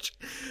sketch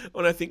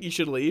on I Think You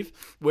Should Leave,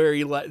 where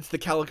it's the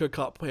Calico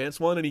Cut Pants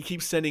one, and he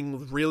keeps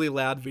sending really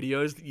loud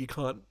videos that you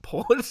can't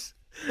pause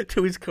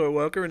to his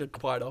co-worker in a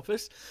quiet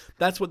office?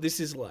 That's what this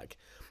is like.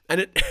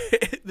 And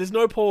there's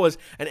no pause,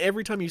 and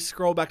every time you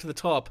scroll back to the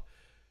top,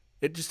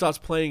 it just starts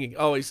playing.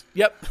 Oh,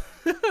 yep.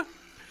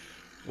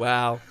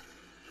 Wow.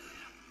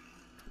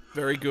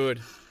 Very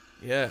good.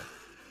 Yeah.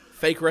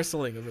 Fake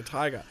wrestling of a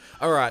tiger.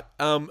 All right.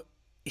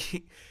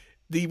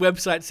 The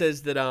website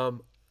says that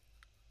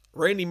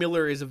Randy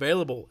Miller is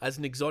available as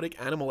an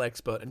exotic animal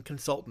expert and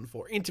consultant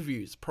for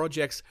interviews,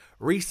 projects,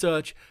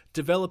 research,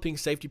 developing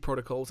safety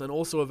protocols, and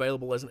also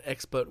available as an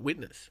expert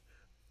witness.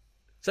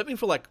 Does that mean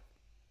for, like,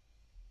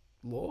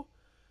 law?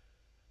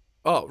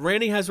 Oh,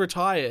 Randy has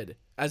retired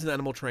as an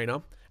animal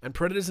trainer, and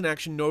Predators in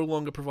Action no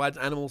longer provides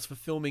animals for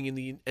filming in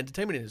the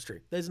entertainment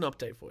industry. There's an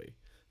update for you.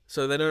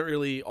 So they don't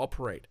really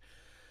operate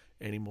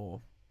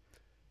anymore.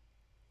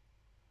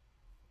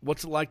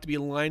 What's it like to be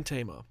a lion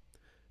tamer?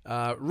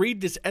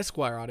 Read this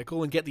Esquire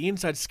article and get the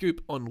inside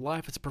scoop on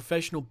life as a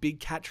professional big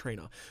cat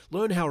trainer.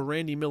 Learn how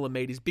Randy Miller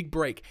made his big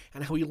break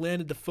and how he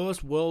landed the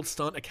first World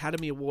Stunt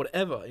Academy Award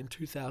ever in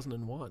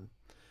 2001.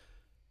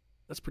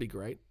 That's pretty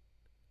great.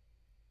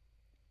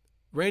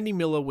 Randy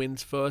Miller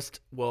wins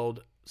first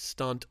World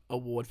Stunt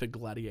Award for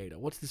Gladiator.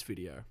 What's this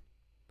video?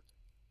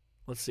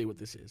 Let's see what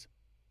this is.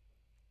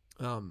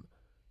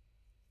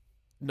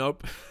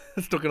 Nope.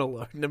 It's not going to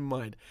load.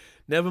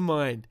 Never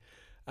mind.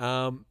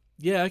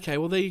 Yeah, okay,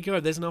 well, there you go.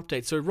 There's an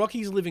update. So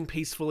Rocky's living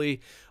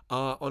peacefully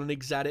on an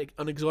exotic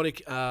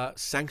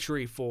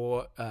sanctuary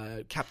for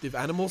captive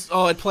animals.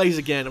 Oh, it plays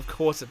again. Of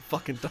course it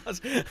fucking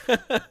does.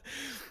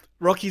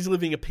 Rocky's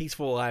living a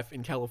peaceful life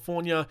in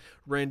California.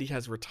 Randy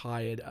has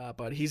retired,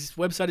 but his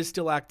website is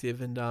still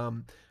active,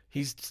 and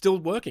he's still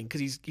working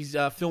because he's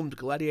filmed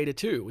Gladiator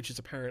 2, which is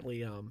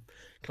apparently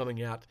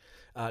coming out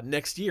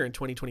next year in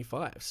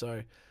 2025.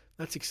 So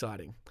that's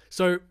exciting.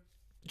 So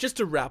just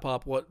to wrap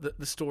up what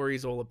the story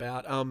is all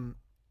about,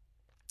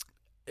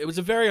 it was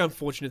a very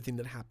unfortunate thing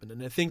that happened,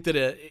 and I think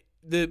that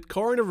the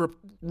coroner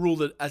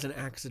ruled it as an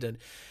accident,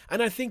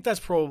 and I think that's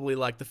probably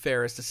like the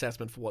fairest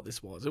assessment for what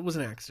this was. It was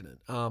an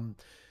accident.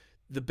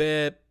 The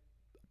bear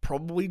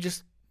probably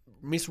just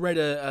misread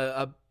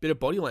a bit of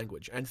body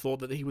language and thought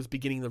that he was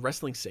beginning the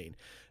wrestling scene.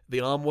 The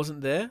arm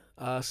wasn't there,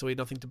 so he had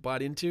nothing to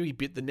bite into. He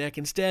bit the neck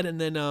instead,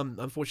 and then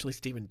unfortunately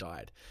Stephen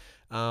died.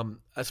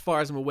 As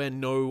far as I'm aware,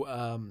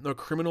 no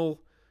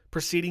criminal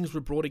proceedings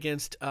were brought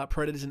against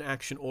Predators in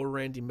Action or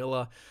Randy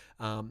Miller,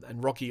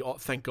 and Rocky. Oh,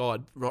 thank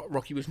God,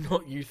 Rocky was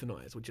not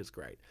euthanized, which is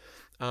great.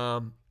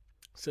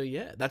 So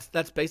yeah,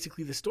 that's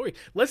basically the story.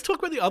 Let's talk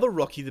about the other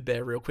Rocky the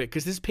Bear real quick,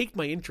 because this piqued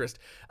my interest.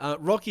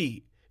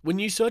 Rocky, when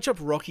you search up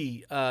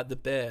Rocky the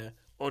Bear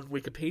on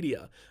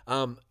Wikipedia,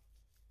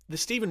 The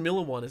Stephen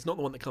Miller one is not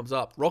the one that comes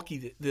up.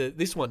 Rocky,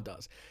 this one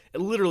does.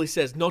 It literally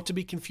says, not to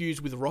be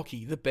confused with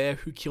Rocky, the bear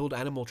who killed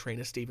animal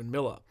trainer Stephen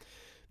Miller.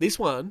 This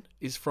one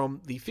is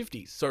from the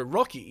 50s. So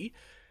Rocky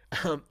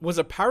was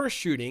a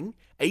parachuting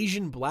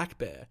Asian black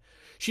bear.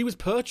 She was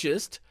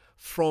purchased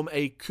from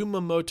a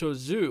Kumamoto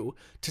zoo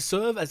to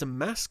serve as a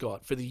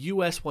mascot for the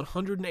US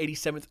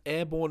 187th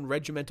Airborne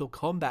Regimental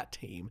Combat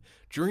Team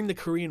during the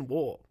Korean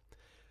War.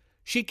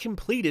 She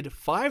completed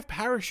 5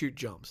 parachute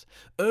jumps,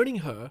 earning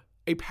her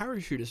a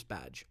parachutist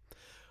badge.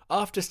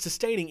 After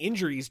sustaining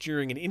injuries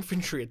during an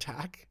infantry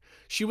attack,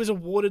 she was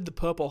awarded the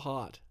Purple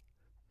Heart.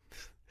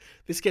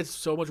 This gets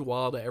so much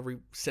wilder every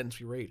sentence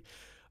we read.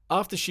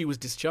 After she was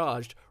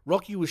discharged,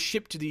 Rocky was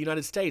shipped to the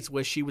United States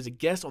where she was a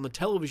guest on the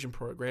television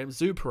program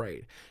Zoo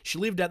Parade. She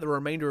lived out the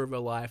remainder of her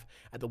life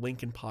at the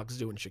Lincoln Park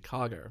Zoo in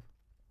Chicago.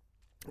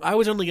 I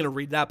was only going to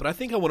read that, but I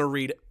think I want to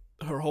read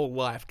her whole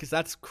life because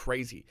that's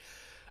crazy.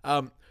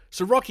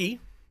 So Rocky,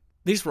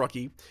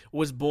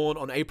 was born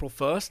on April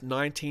 1st,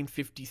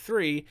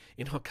 1953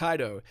 in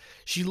Hokkaido.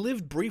 She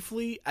lived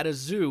briefly at a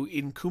zoo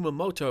in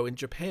Kumamoto in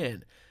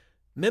Japan.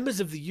 Members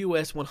of the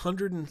US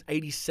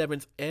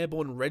 187th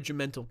Airborne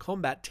Regimental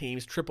Combat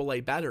Team's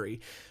AAA battery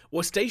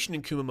were stationed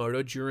in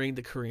Kumamoto during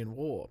the Korean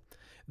War.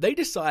 They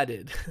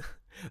decided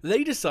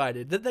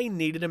that they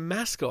needed a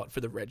mascot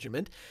for the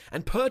regiment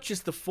and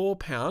purchased the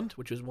 4-pound,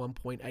 which was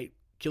 1.8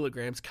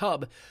 kilograms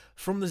cub,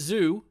 from the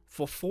zoo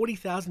for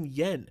 40,000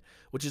 yen,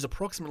 which is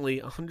approximately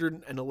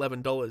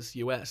 $111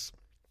 US.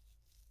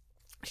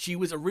 She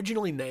was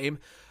originally named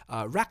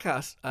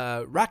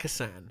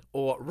Rakasan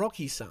or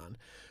Rocky-san,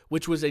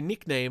 which was a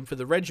nickname for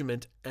the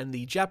regiment and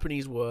the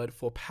Japanese word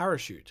for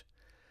parachute.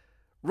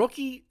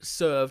 Rocky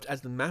served as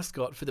the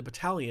mascot for the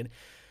battalion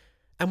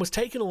and was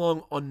taken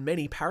along on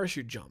many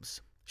parachute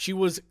jumps. She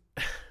was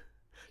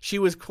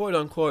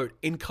quote-unquote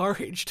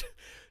encouraged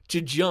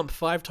to jump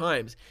 5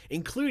 times,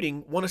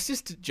 including one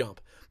assisted jump,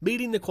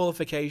 meeting the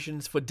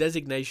qualifications for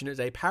designation as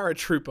a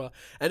paratrooper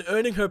and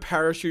earning her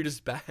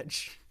parachutist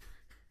badge.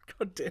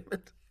 God damn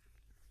it.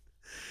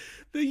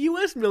 The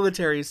U.S.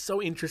 military is so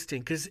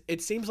interesting because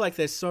it seems like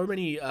there's so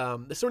many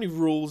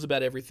rules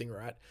about everything,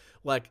 right?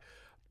 Like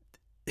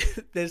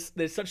there's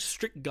such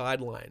strict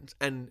guidelines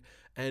and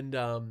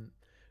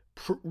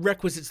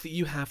requisites that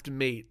you have to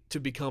meet to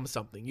become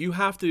something. You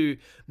have to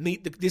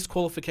meet this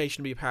qualification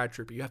to be a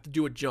paratrooper. You have to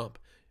do a jump,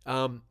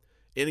 and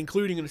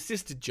including an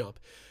assisted jump.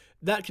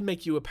 That can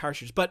make you a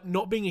parachutist, but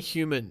not being a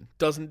human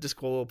doesn't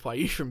disqualify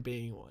you from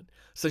being one.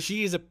 So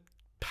she is a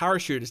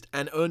parachutist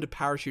and earned a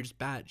parachutist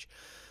badge.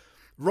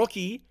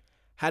 Rocky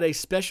had a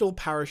special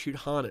parachute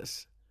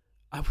harness.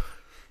 God,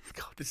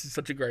 this is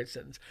such a great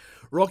sentence.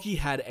 Rocky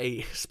had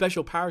a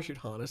special parachute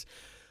harness,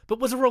 but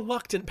was a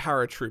reluctant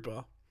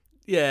paratrooper.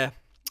 Yeah,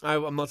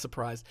 I'm not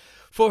surprised.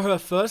 For her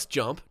first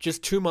jump,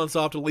 just 2 months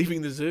after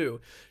leaving the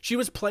zoo, she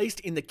was placed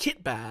in the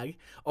kit bag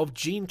of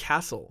Gene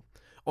Castle.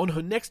 On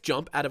her next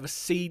jump out of a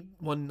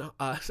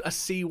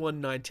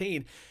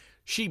C-119,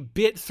 she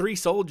bit 3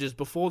 soldiers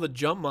before the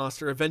jump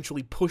master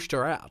eventually pushed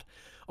her out.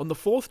 On the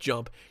 4th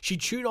jump, she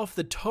chewed off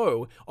the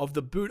toe of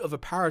the boot of a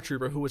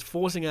paratrooper who was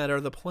forcing out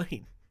of the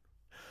plane.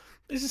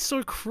 This is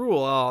so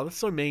cruel. Oh, that's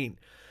so mean.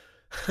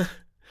 The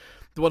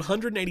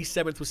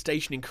 187th was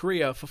stationed in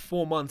Korea for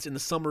 4 months in the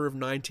summer of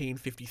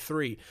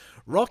 1953.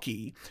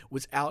 Rocky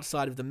was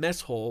outside of the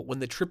mess hall when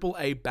the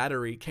AAA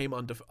battery came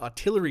under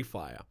artillery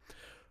fire.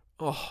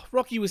 Oh,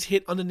 Rocky was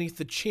hit underneath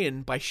the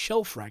chin by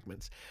shell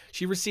fragments.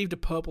 She received a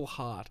Purple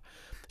Heart.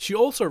 She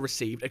also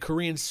received a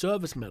Korean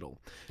Service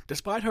Medal.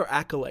 Despite her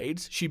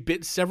accolades, she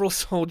bit several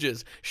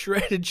soldiers,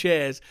 shredded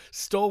chairs,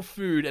 stole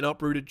food, and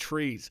uprooted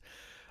trees.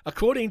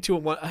 According to a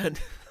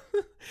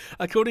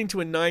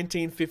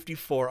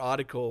 1954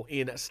 article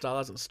in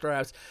Stars and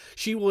Stripes,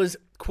 she was,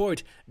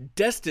 quote,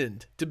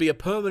 destined to be a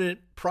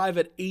permanent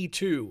private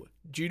E2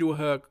 due to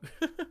her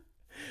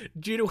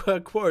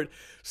quote,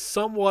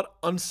 somewhat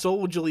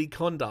unsoldierly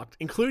conduct,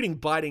 including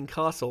biting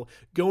Castle,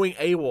 going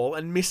AWOL,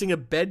 and missing a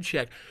bed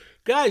check.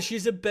 Guys,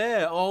 she's a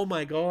bear. Oh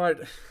my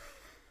god.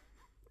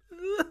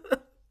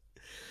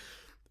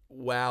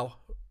 Wow.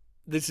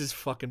 This is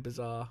fucking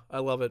bizarre. I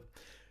love it.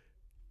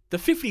 The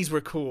 50s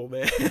were cool,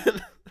 man.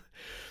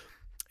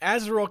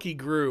 As Rocky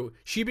grew,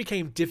 she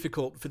became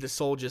difficult for the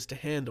soldiers to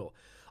handle.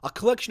 A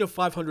collection of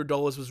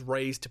 $500 was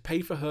raised to pay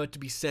for her to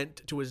be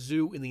sent to a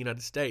zoo in the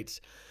United States.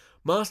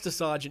 Master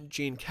Sergeant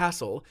Gene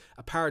Castle,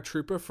 a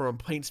paratrooper from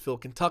Paintsville,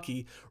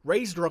 Kentucky,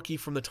 raised Rocky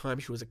from the time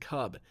she was a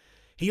cub.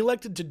 He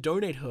elected to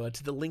donate her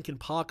to the Lincoln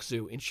Park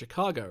Zoo in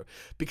Chicago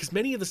because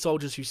many of the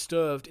soldiers who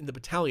served in the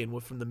battalion were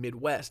from the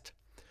Midwest.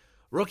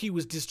 Rocky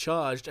was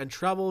discharged and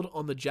traveled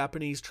on the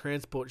Japanese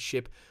transport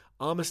ship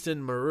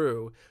Armiston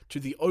Maru to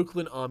the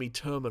Oakland Army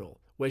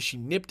Terminal, where she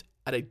nipped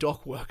at a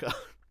dock worker.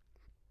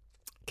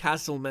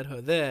 Castle met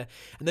her there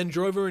and then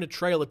drove her in a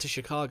trailer to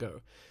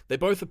Chicago. They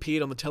both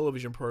appeared on the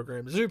television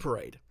program Zoo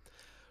Parade.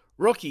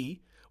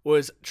 Rocky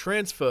was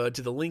transferred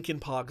to the Lincoln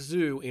Park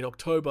Zoo in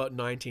October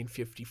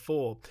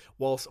 1954,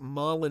 whilst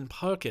Marlon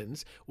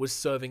Perkins was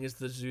serving as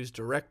the zoo's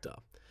director.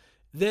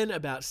 Then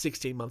about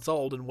 16 months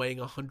old and weighing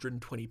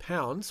 120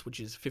 pounds, which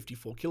is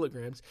 54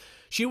 kilograms,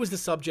 she was the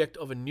subject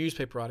of a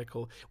newspaper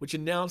article which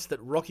announced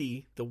that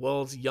Rocky, the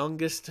world's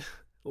youngest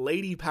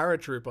lady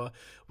paratrooper,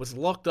 was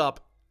locked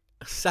up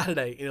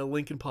Saturday in a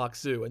Lincoln Park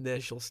zoo, and there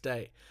she'll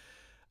stay.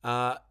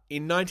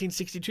 In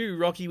 1962,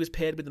 Rocky was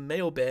paired with a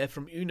male bear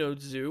from Uno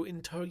Zoo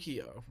in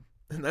Tokyo.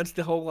 And that's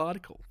the whole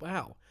article.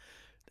 Wow.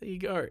 There you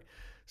go.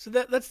 So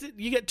that's it.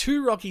 You get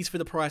 2 Rockies for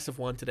the price of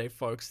 1 today,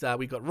 folks.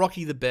 We got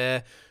Rocky the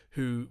bear,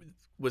 who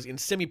was in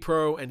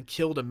semi-pro and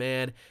killed a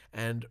man,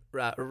 and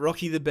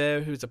Rocky the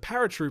bear, who's a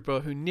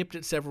paratrooper who nipped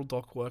at several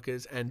dock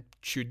workers and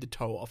chewed the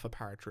toe off a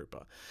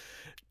paratrooper.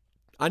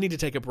 I need to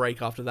take a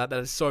break after that. That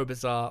is so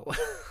bizarre.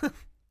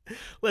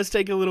 Let's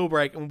take a little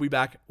break and we'll be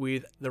back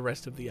with the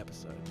rest of the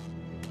episode.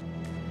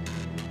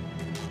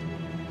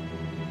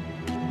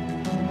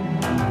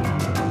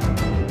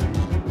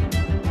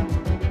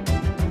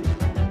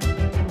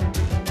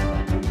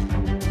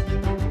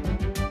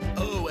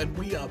 Oh, and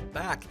we are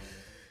back.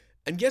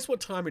 And guess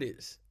what time it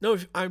is? No,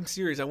 I'm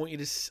serious. I want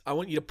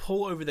you to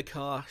pull over the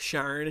car,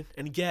 Sharon,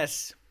 and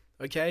guess.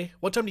 Okay?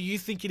 What time do you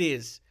think it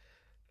is?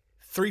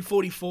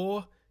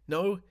 3:44?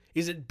 No?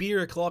 Is it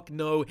beer o'clock?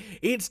 No.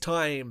 It's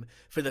time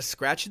for the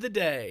Scratch of the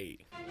Day.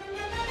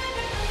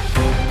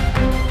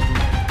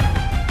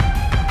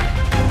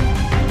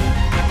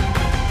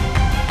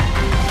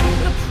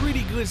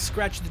 Good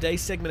Scratch of the Day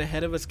segment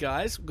ahead of us,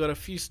 guys. We've got a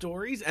few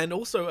stories and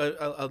also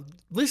a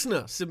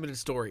listener submitted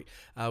story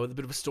with a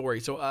bit of a story.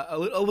 So a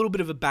little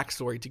bit of a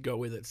backstory to go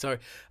with it. So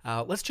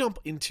let's jump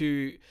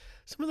into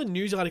some of the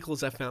news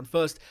articles I found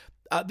first.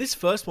 This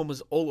first one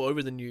was all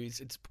over the news.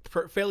 It's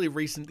fairly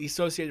recent. The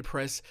Associated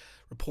Press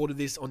reported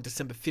this on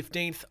December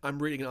 15th. I'm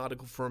reading an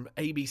article from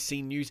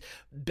ABC News.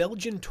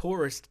 Belgian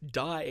tourist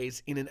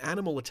dies in an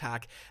animal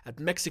attack at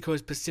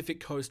Mexico's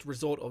Pacific Coast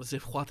resort of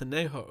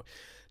Zihuatanejo.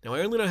 Now,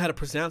 I only know how to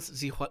pronounce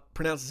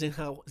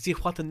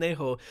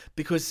Zihuatanejo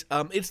because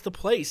it's the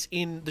place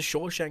in The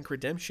Shawshank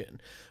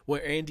Redemption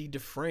where Andy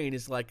Dufresne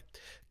is like,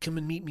 come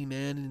and meet me,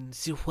 man, in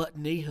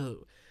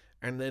Zihuatanejo.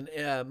 And then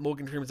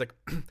Morgan Freeman's like,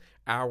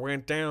 I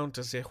went down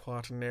to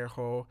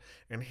Zihuatanejo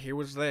and he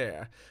was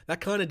there. That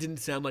kind of didn't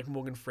sound like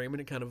Morgan Freeman.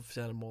 It kind of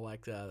sounded more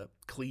like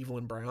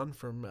Cleveland Brown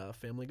from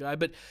Family Guy.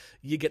 But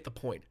you get the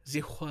point.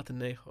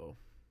 Zihuatanejo.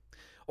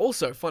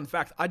 Also, fun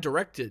fact, I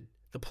directed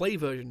the play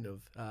version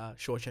of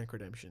Shawshank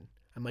Redemption.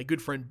 And my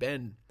good friend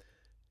Ben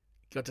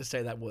got to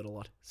say that word a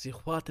lot.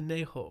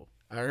 Zihuatanejo.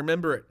 I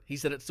remember it. He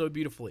said it so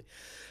beautifully.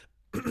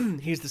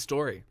 Here's the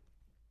story.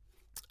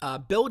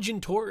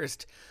 Belgian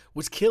tourist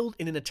was killed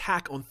in an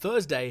attack on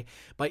Thursday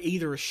by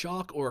either a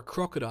shark or a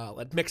crocodile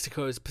at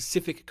Mexico's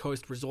Pacific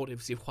Coast resort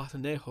of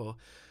Zihuatanejo,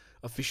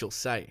 officials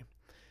say.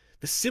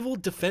 The Civil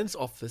Defense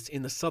Office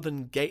in the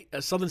southern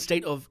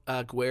state of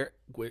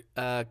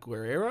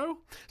Guerrero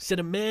said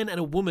a man and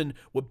a woman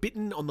were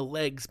bitten on the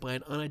legs by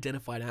an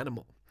unidentified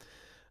animal.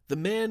 The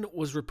man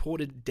was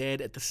reported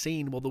dead at the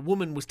scene while the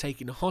woman was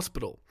taken to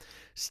hospital.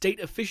 State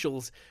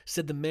officials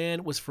said the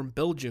man was from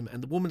Belgium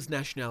and the woman's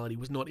nationality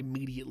was not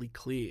immediately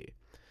clear.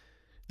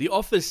 The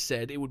office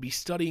said it would be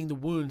studying the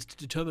wounds to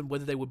determine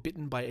whether they were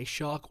bitten by a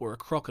shark or a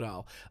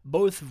crocodile,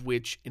 both of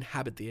which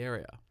inhabit the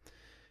area.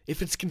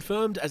 If it's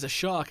confirmed as a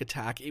shark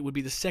attack, it would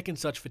be the second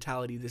such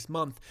fatality this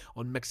month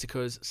on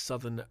Mexico's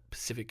southern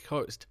Pacific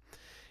coast.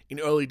 In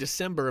early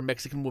December, a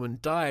Mexican woman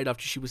died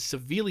after she was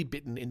severely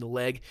bitten in the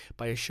leg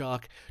by a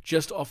shark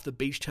just off the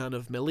beach town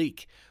of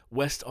Melik,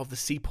 west of the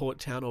seaport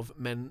town of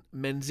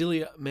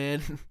Manzanillo.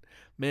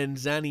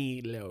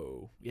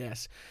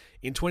 Yes.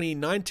 In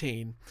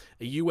 2019,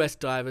 a U.S.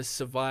 diver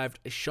survived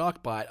a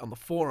shark bite on the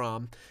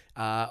forearm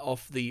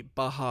off the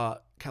Baja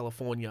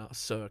California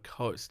Sur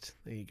coast.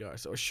 There you go.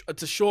 So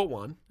it's a short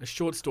one, a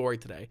short story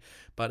today.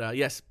 But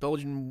yes,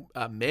 Belgian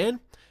man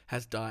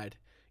has died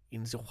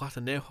in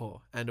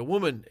Zihuatanejo, and a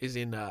woman is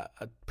in a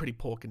pretty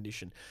poor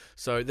condition.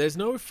 So there's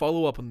no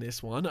follow-up on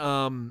this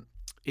one.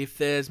 If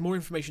there's more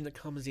information that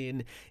comes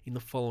in the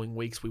following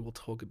weeks, we will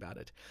talk about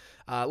it.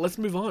 Let's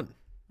move on.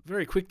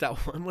 Very quick, that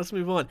one. Let's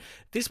move on.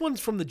 This one's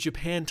from the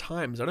Japan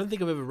Times. I don't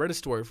think I've ever read a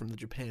story from the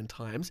Japan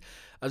Times.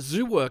 A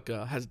zoo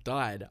worker has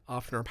died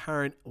after an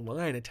apparent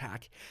lion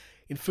attack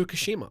in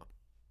Fukushima.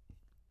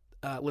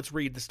 Let's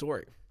read the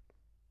story.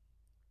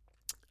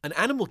 An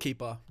animal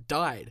keeper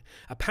died,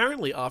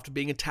 apparently after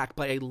being attacked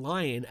by a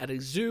lion at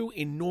a zoo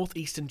in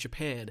northeastern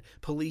Japan,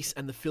 police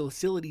and the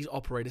facility's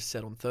operator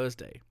said on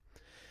Thursday.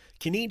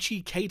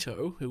 Kenichi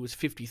Kato, who was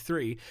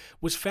 53,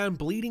 was found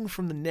bleeding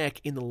from the neck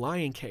in the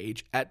lion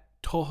cage at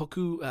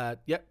Tohoku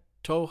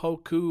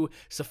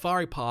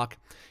Safari Park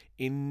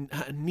in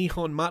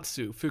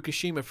Nihonmatsu,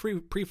 Fukushima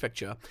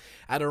Prefecture,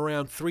 at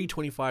around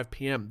 3:25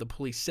 p.m., the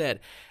police said,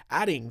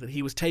 adding that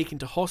he was taken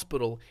to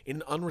hospital in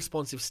an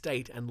unresponsive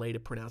state and later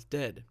pronounced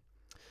dead.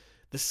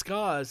 The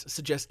scars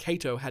suggest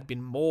Kato had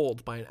been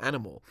mauled by an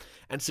animal,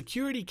 and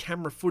security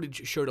camera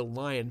footage showed a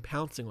lion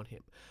pouncing on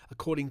him,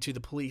 according to the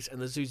police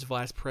and the zoo's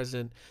vice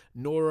president,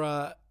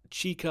 Nora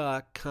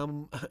Chika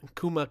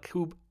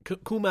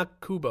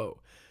Kumakubo.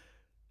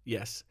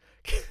 Yes.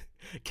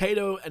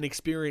 Kato, an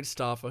experienced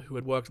staffer who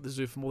had worked at the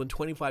zoo for more than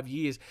 25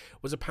 years,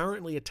 was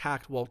apparently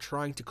attacked while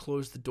trying to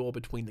close the door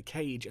between the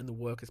cage and the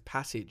workers'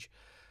 passage.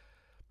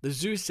 The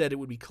zoo said it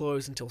would be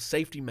closed until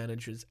safety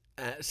management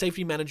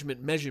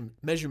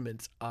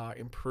measurements are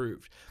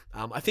improved.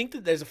 I think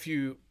that there's a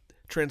few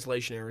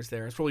translation errors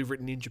there. It's probably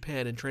written in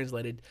Japan and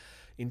translated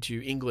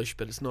into English,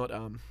 but it's not.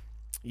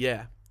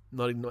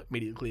 Not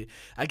immediately clear.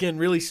 Again,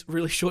 really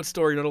short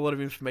story, not a lot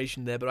of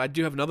information there, but I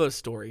do have another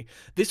story.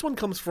 This one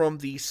comes from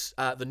the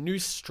New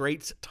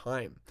Straits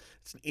Time.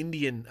 It's an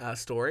Indian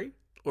story,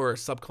 or a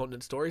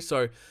subcontinent story,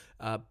 so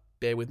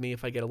bear with me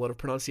if I get a lot of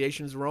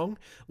pronunciations wrong,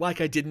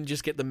 like I didn't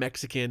just get the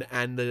Mexican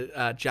and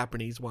the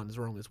Japanese ones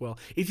wrong as well.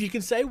 If you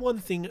can say one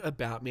thing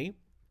about me,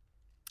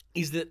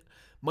 is that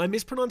my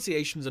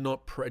mispronunciations are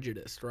not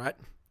prejudiced, right?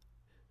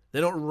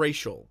 They're not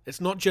racial.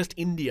 It's not just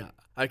India,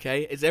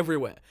 okay? It's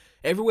everywhere.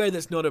 Everywhere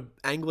that's not an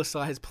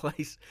anglicized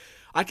place.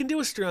 I can do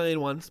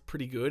Australian ones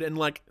pretty good, and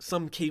like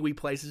some Kiwi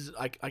places,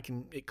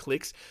 it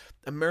clicks.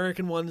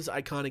 American ones, I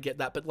kind of get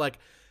that, but like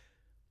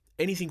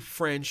anything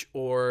French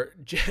or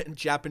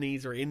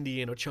Japanese or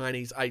Indian or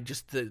Chinese,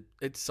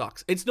 it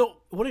sucks. It's not,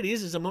 what it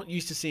is I'm not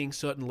used to seeing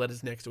certain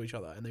letters next to each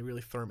other, and they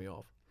really throw me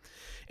off.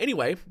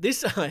 Anyway,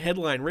 this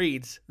headline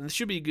reads, and this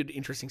should be a good,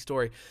 interesting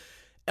story.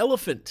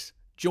 Elephant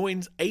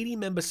joins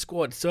 80-member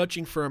squad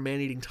searching for a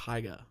man-eating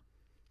tiger.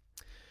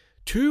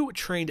 2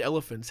 trained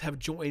elephants have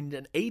joined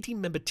an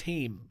 80-member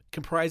team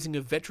comprising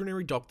of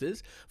veterinary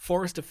doctors,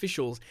 forest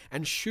officials,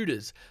 and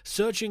shooters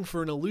searching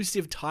for an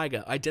elusive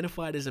tiger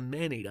identified as a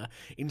man-eater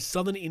in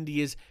southern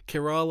India's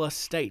Kerala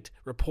state,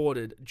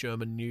 reported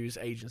German news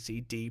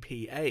agency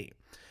DPA.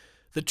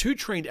 The 2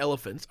 trained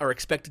elephants are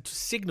expected to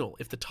signal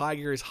if the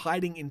tiger is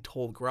hiding in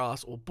tall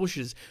grass or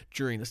bushes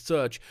during the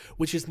search,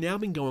 which has now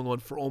been going on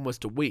for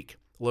almost a week,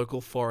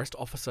 local forest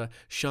officer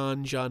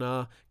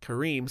Shanjana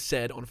Karim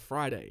said on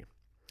Friday.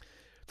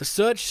 The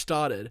search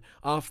started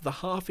after the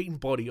half-eaten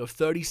body of a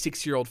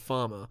 36-year-old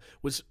farmer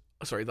was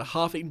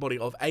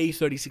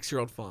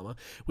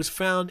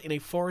found in a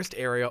forest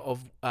area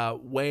of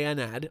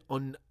Wayanad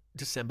on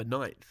December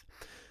 9th.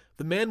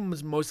 The man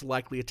was most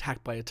likely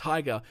attacked by a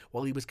tiger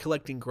while he was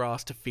collecting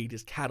grass to feed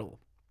his cattle.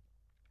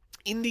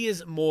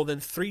 India's more than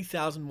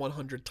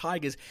 3,100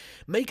 tigers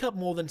make up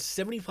more than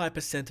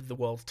 75% of the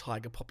world's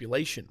tiger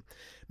population.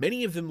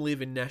 Many of them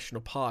live in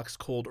national parks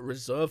called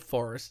reserve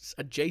forests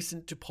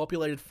adjacent to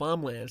populated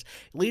farmlands,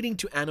 leading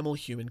to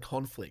animal-human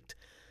conflict.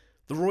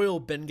 The Royal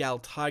Bengal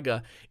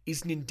tiger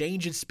is an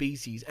endangered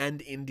species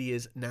and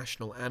India's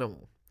national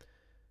animal.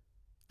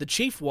 The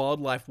chief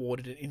wildlife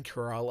warden in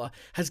Kerala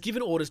has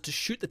given orders to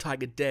shoot the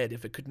tiger dead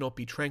if it could not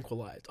be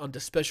tranquilized, under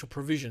special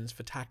provisions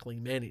for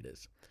tackling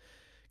man-eaters.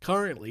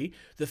 Currently,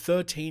 the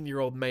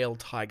 13-year-old male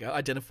tiger,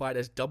 identified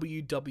as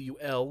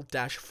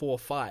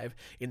WWL-45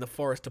 in the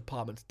Forest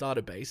Department's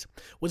database,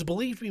 was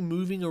believed to be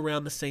moving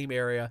around the same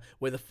area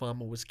where the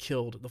farmer was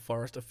killed, the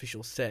forest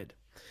official said.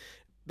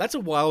 That's a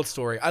wild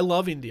story. I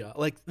love India.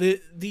 Like, the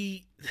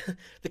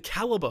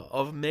caliber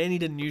of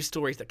man-eater news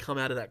stories that come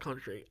out of that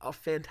country are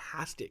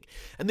fantastic.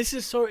 And this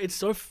is it's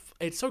so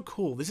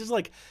cool. This is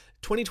like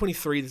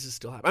 2023, this is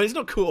still happening. I mean, it's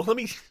not cool.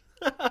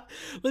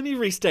 Let me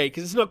restate,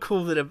 because it's not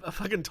cool that a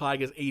fucking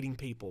tiger's eating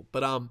people.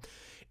 But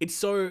it's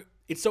so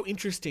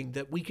interesting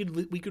that we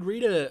could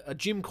read a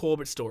Jim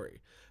Corbett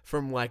story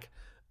from like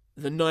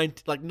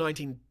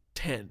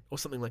 1910 or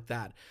something like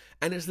that,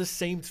 and it's the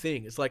same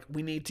thing. It's like,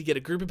 we need to get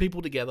a group of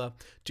people together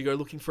to go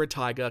looking for a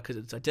tiger because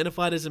it's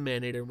identified as a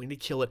man-eater and we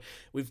need to kill it.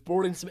 We've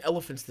brought in some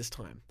elephants this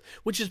time,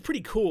 which is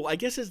pretty cool. I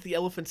guess as the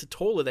elephants are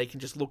taller, they can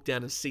just look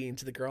down and see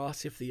into the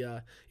grass if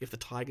the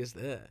tiger's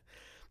there.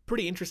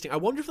 Pretty interesting. I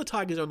wonder if the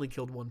tiger's only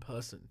killed one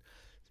person.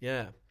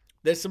 Yeah.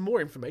 There's some more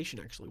information,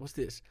 actually. What's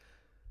this?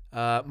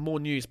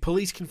 More news.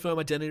 Police confirm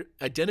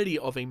identity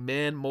of a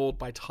man mauled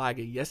by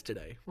tiger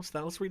yesterday. What's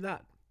that? Let's read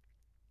that.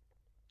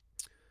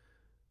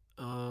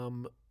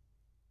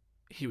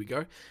 Here we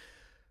go.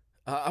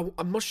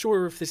 I'm not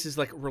sure if this is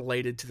like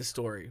related to the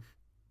story,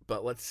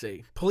 but let's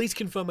see. Police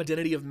confirm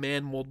identity of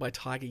man mauled by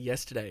tiger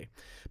yesterday.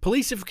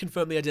 Police have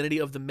confirmed the identity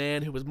of the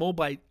man who was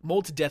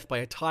mauled to death by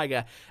a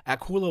tiger at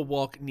Kula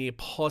Walk near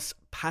Pos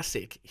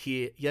Pasik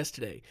here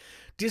yesterday.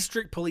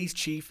 District Police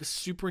Chief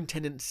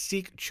Superintendent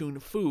Sik Chun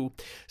Fu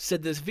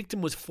said this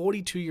victim was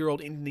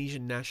 42-year-old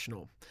Indonesian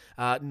national.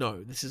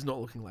 No, this is not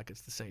looking like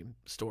it's the same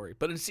story,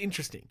 but it's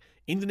interesting.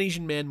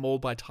 Indonesian man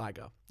mauled by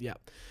tiger. Yeah.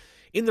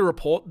 In the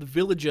report, the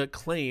villager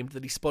claimed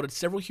that he spotted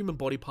several human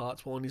body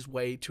parts while on his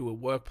way to a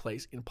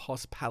workplace in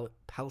Pos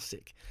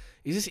Pasik.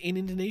 Is this in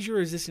Indonesia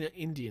or is this in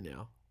India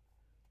now?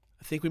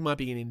 I think we might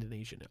be in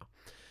Indonesia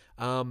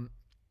now.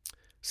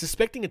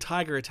 Suspecting a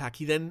tiger attack,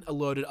 he then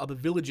alerted other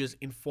villagers,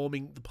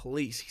 informing the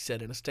police, he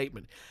said in a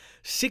statement.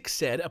 Sik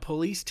said a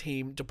police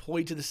team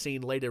deployed to the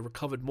scene later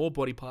recovered more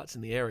body parts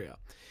in the area.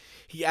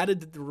 He added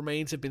that the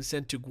remains have been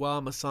sent to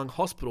Gua Masang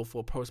Hospital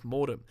for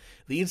post-mortem.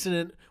 The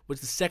incident was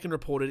the second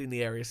reported in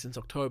the area since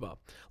October.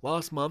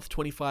 Last month,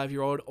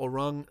 25-year-old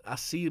Orang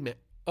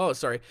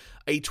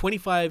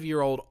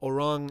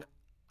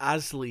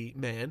Asley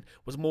man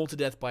was mauled to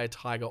death by a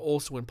tiger,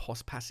 also in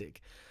Pos Pasig.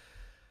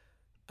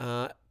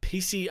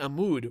 PC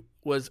Ahmud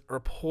was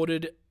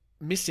reported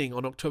missing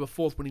on October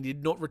 4th when he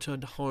did not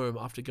return to home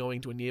after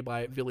going to a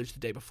nearby village the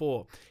day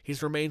before.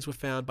 His remains were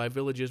found by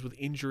villagers with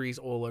injuries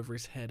all over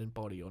his head and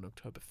body on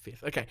October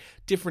 5th. Okay,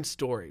 different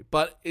story,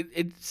 but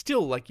it's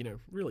still, like, you know,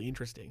 really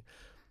interesting.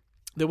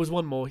 There was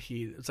one more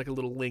here. It's like a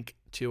little link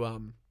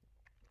to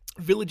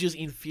villagers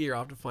in fear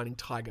after finding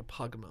tiger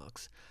pug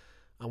marks.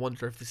 I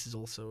wonder if this is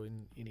also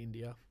in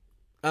India.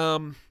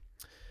 Gua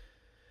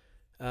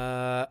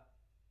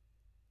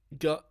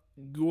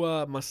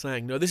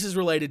Masang. No, this is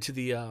related to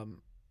the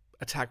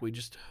attack we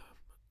just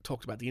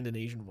talked about, the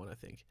Indonesian one, I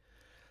think.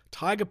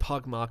 Tiger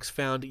pug marks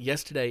found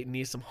yesterday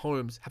near some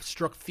homes have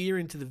struck fear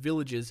into the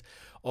villages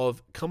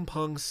of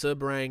Kampung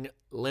Seberang,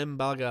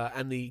 Lembaga,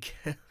 and the...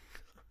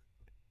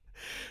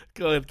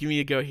 God, give me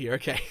a go here.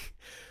 Okay.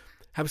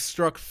 Have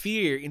struck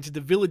fear into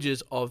the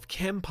villages of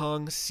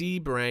Kampung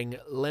Seberang,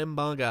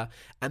 Lembaga,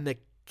 and the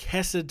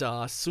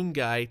Kesadar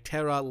Sungai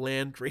Tera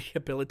Land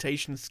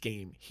Rehabilitation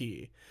Scheme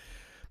here.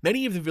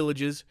 Many of the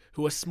villagers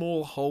who are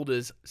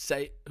smallholders,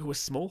 say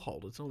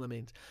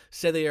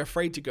they are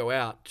afraid to go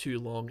out too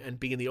long and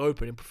be in the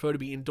open and prefer to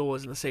be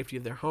indoors in the safety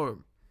of their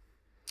home.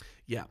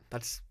 Yeah,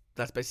 that's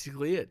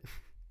basically it.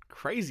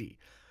 Crazy.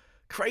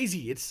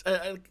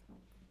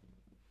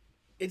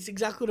 It's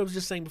exactly what I was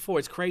just saying before.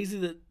 It's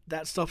crazy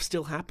that stuff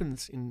still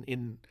happens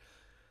in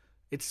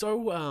it's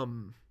so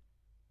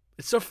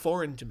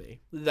foreign to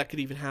me that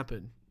could even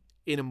happen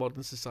in a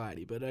modern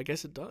society, but I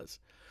guess it does.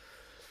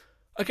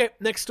 Okay,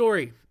 next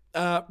story.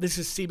 This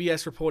is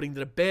CBS reporting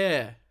that a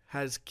bear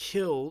has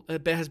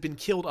been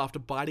killed after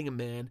biting a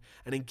man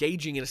and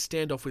engaging in a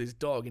standoff with his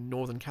dog in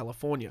Northern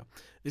California.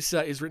 This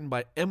is written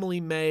by Emily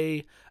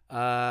May.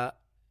 How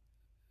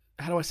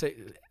do I say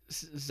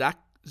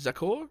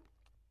Zakor?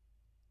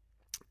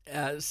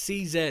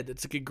 CZ.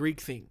 It's like a Greek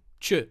thing.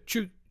 Chuk.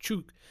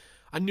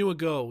 I knew a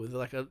girl with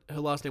her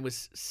last name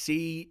was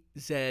CZUKA,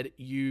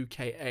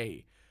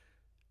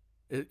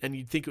 and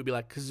you'd think it would be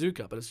like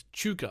Kazuka, but it's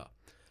Chuka.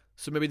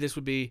 So maybe this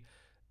would be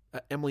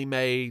Emily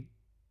May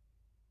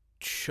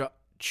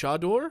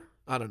Chador?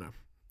 I don't know.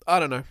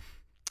 It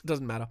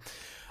doesn't matter.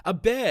 A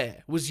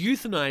bear was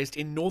euthanized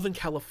in Northern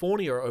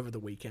California over the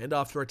weekend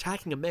after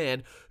attacking a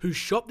man who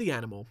shot the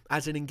animal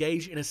as it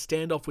engaged in a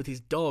standoff with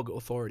his dog,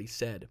 authorities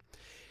said.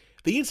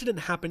 The incident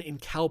happened in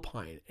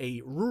Calpine,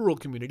 a rural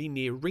community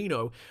near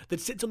Reno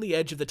that sits on the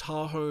edge of the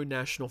Tahoe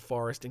National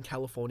Forest in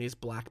California's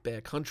Black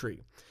Bear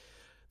Country.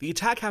 The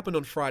attack happened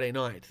on Friday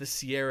night, the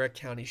Sierra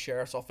County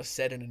Sheriff's Office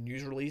said in a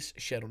news release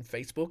shared on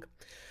Facebook.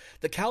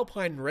 The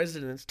Calpine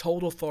resident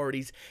told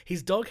authorities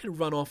his dog had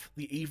run off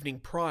the evening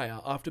prior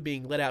after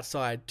being let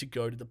outside to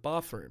go to the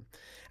bathroom,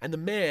 and the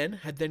man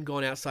had then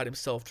gone outside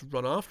himself to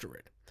run after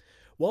it.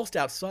 Whilst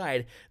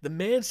outside, the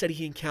man said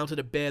he encountered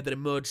a bear that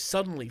emerged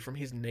suddenly from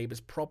his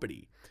neighbor's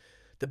property.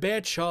 The bear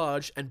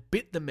charged and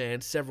bit the man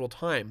several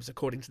times,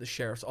 according to the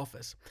sheriff's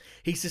office.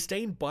 He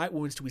sustained bite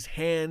wounds to his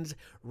hands,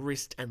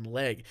 wrist, and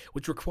leg,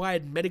 which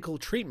required medical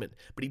treatment,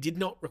 but he did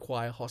not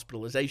require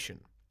hospitalization.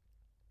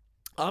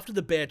 After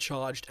the bear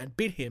charged and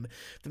bit him,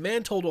 the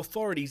man told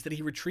authorities that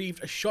he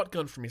retrieved a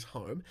shotgun from his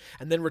home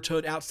and then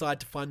returned outside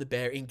to find the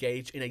bear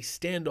engaged in a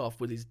standoff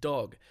with his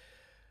dog.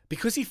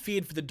 Because he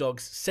feared for the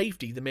dog's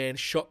safety, the man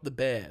shot the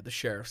bear, the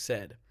sheriff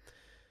said.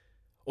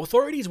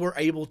 Authorities were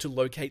able to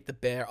locate the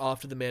bear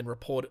after the man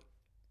reported...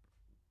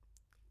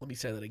 Let me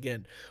say that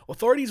again.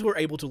 Authorities were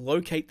able to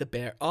locate the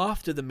bear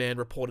after the man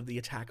reported the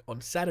attack on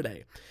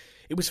Saturday.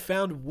 It was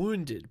found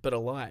wounded but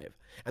alive,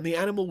 and the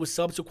animal was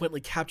subsequently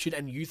captured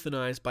and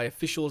euthanized by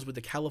officials with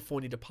the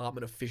California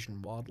Department of Fish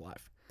and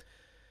Wildlife.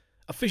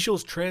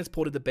 Officials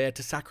transported the bear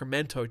to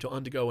Sacramento to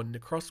undergo a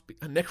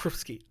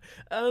necropsy,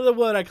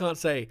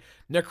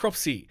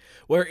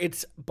 where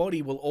its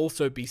body will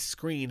also be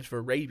screened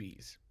for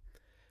rabies.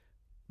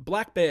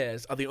 Black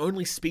bears are the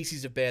only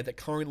species of bear that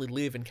currently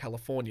live in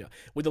California,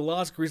 with the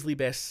last grizzly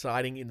bear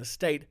sighting in the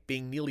state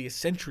being nearly a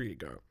century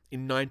ago,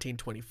 in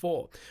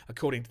 1924,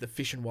 according to the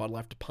Fish and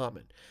Wildlife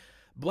Department.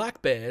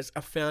 Black bears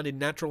are found in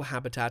natural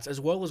habitats as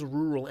well as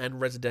rural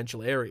and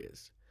residential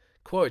areas.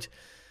 Quote,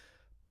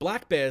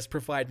 black bears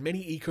provide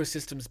many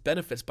ecosystems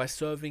benefits by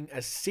serving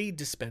as seed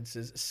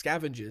dispensers,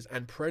 scavengers,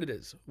 and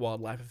predators,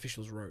 wildlife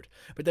officials wrote,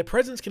 but their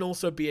presence can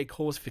also be a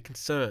cause for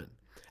concern,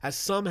 as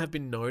some have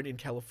been known in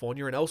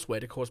California and elsewhere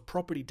to cause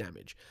property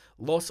damage,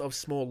 loss of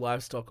small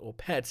livestock or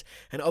pets,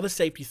 and other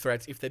safety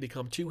threats if they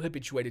become too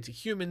habituated to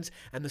humans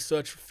and the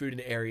search for food in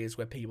areas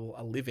where people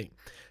are living.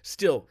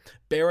 Still,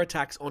 bear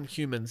attacks on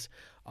humans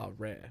are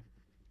rare.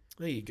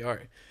 There you go.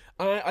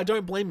 I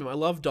don't blame him. I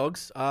love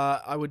dogs.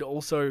 I would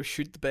also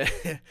shoot the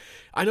bear.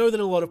 I know that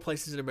in a lot of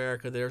places in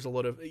America, there's a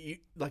lot of...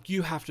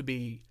 You have to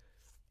be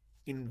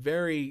in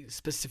very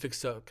specific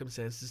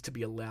circumstances to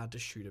be allowed to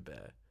shoot a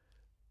bear.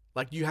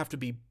 Like, you have to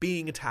be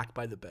being attacked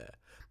by the bear.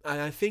 And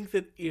I think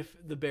that if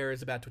the bear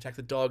is about to attack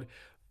the dog,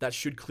 that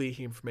should clear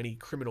him from any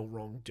criminal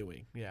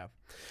wrongdoing. Yeah.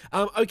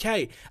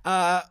 Okay.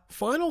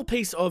 Final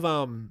piece of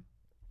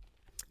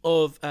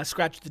of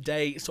Scratch of the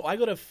Day. So I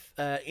got a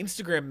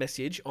Instagram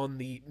message on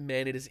the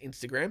Man Eaters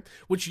Instagram,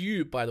 which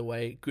you, by the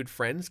way, good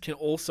friends, can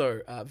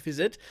also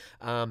visit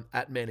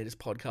at Man Eaters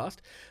Podcast.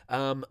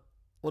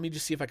 Let me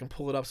just see if I can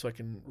pull it up so I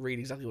can read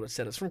exactly what it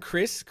said. It's from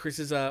Chris. Chris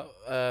is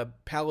a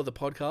pal of the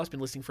podcast, been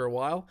listening for a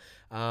while,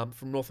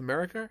 from North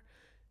America.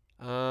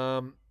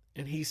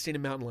 And he's seen a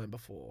mountain lion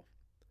before.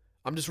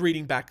 I'm just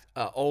reading back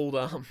old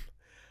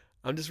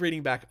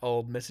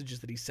messages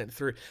that he sent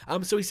through.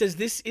 So he says,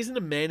 this isn't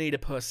a man-eater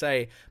per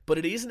se, but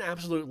it is an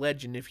absolute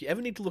legend. If you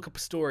ever need to look up a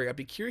story, I'd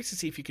be curious to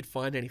see if you could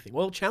find anything.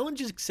 Well, challenge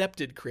is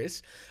accepted,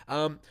 Chris.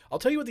 I'll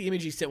tell you what the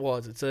image he sent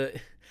was.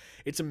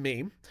 It's a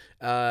meme.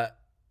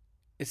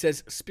 It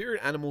says,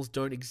 spirit animals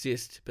don't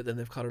exist, but then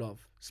they've cut it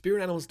off.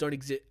 Spirit animals don't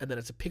exist, and then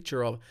it's a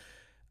picture of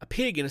a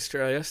pig in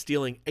Australia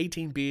stealing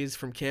 18 beers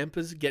from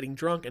campers, getting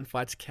drunk, and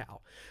fights a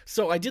cow.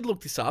 So I did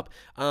look this up.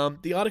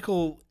 The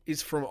article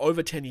is from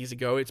over 10 years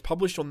ago. It's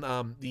published on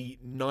the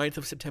 9th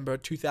of September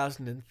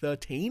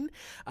 2013.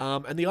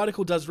 And the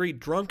article does read,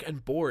 drunk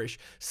and boorish,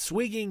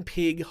 swigging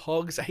pig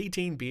hogs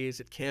 18 beers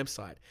at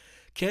campsite.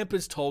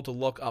 Campers told to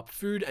lock up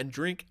food and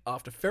drink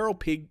after feral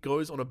pig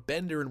goes on a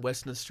bender in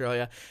Western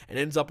Australia and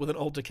ends up with an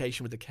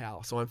altercation with a cow.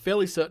 So I'm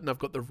fairly certain I've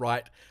got the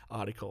right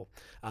article.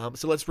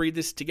 So let's read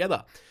this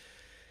together.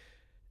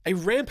 A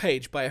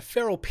rampage by a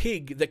feral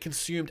pig that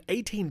consumed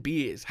 18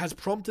 beers has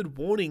prompted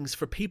warnings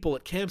for people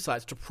at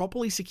campsites to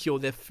properly secure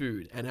their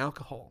food and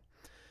alcohol.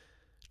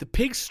 The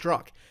pig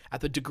struck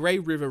at the De Grey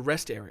River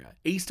rest area,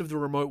 east of the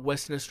remote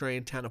Western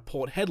Australian town of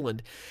Port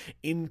Hedland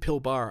in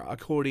Pilbara,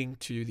 according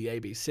to the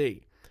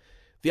ABC.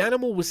 The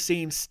animal was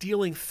seen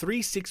stealing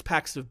 3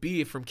 six-packs of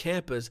beer from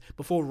campers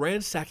before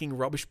ransacking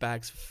rubbish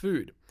bags for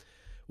food.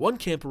 One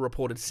camper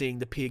reported seeing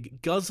the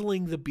pig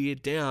guzzling the beer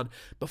down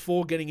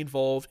before getting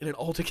involved in an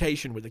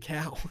altercation with a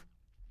cow.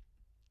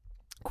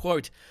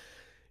 Quote,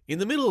 in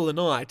the middle of the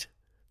night,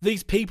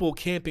 these people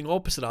camping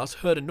opposite us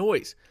heard a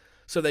noise,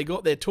 so they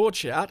got their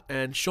torch out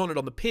and shone it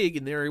on the pig,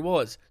 and there he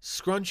was,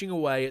 scrunching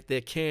away at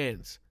their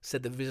cans,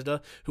 said the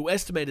visitor, who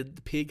estimated that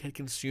the pig had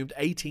consumed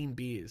 18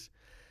 beers.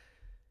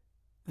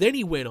 Then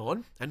he went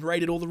on and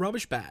raided all the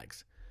rubbish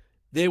bags.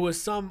 There were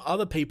some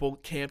other people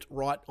camped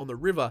right on the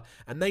river,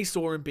 and they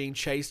saw him being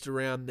chased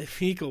around their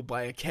vehicle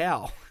by a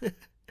cow.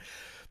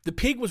 The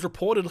pig was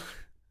reported...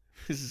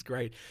 This is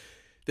great.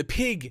 The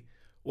pig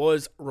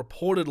was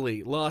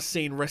reportedly last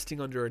seen resting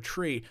under a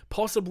tree,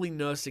 possibly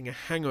nursing a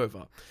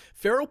hangover.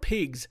 Feral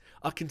pigs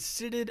are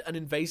considered an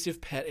invasive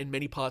pest in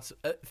many parts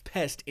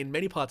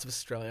of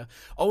Australia,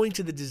 owing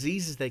to the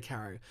diseases they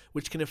carry,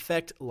 which can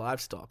affect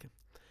livestock.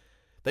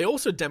 They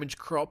also damage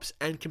crops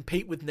and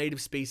compete with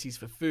native species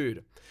for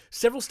food.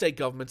 Several state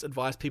governments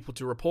advise people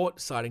to report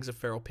sightings of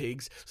feral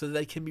pigs so that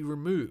they can be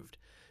removed.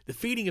 The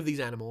feeding of these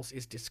animals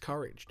is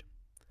discouraged.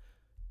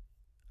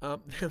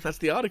 That's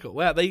the article.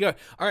 Wow, there you go.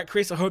 All right,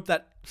 Chris, I hope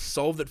that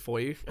solved it for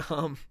you.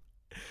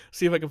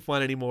 See if I can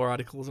find any more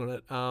articles on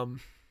it.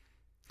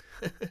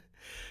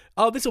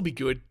 Oh, this will be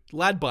good.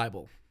 Lad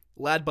Bible.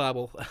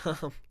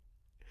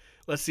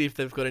 Let's see if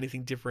they've got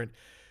anything different.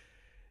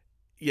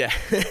 Yeah.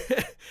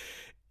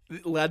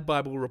 Lad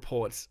Bible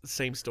reports,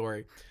 same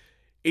story.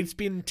 It's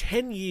been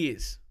 10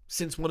 years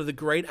since one of the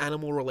great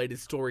animal-related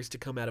stories to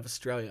come out of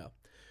Australia.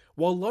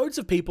 While loads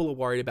of people are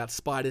worried about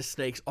spiders,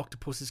 snakes,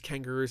 octopuses,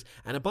 kangaroos,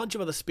 and a bunch of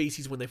other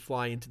species when they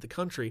fly into the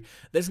country,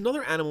 there's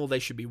another animal they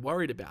should be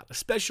worried about,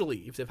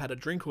 especially if they've had a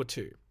drink or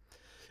two.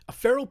 A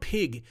feral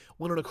pig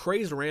went on a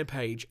crazed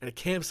rampage at a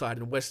campsite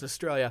in Western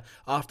Australia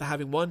after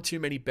having one too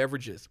many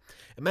beverages.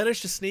 It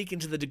managed to sneak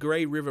into the De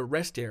Grey River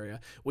rest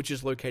area, which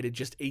is located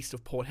just east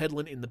of Port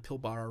Hedland in the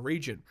Pilbara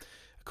region.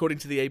 According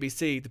to the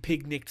ABC, the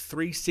pig nicked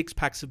 3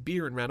 six-packs of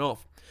beer and ran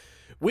off.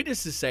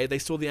 Witnesses say they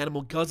saw the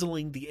animal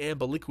guzzling the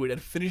amber liquid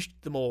and finished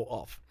them all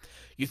off.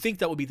 You'd think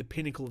that would be the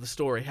pinnacle of the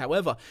story.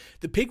 However,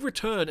 the pig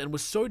returned and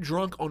was so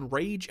drunk on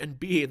rage and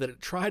beer that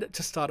it tried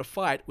to start a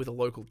fight with a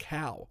local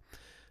cow.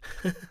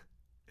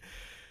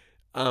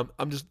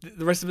 The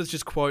rest of it's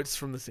just quotes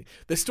from the thing.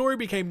 The story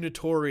became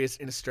notorious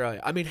in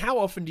Australia. I mean, how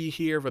often do you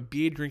hear of a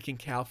beer-drinking,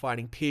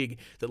 cow-fighting pig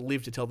that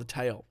lived to tell the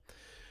tale?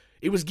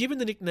 It was given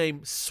the nickname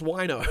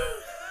Swino.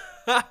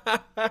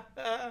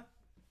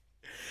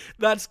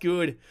 That's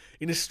good.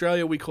 In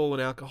Australia, we call an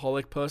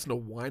alcoholic person a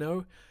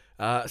wino.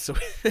 So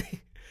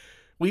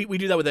we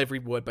do that with every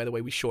word, by the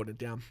way. We shorten it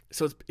down.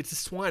 So it's a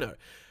swino.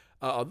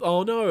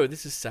 Oh no,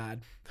 this is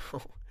sad.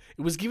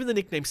 It was given the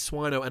nickname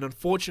Swino, and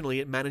unfortunately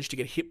it managed to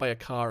get hit by a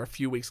car a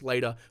few weeks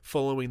later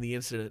following the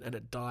incident, and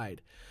it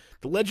died.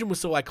 The legend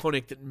was so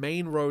iconic that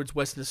Main Roads,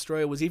 Western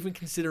Australia, was even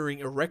considering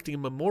erecting a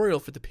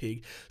memorial for the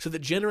pig so that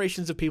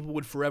generations of people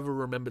would forever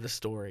remember the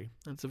story.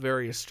 That's a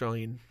very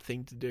Australian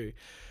thing to do.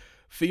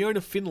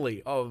 Fiona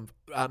Finley of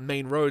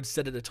Main Roads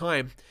said at the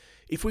time,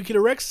 "If we could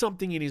erect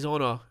something in his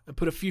honour and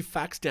put a few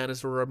facts down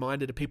as a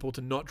reminder to people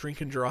to not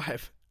drink and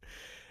drive.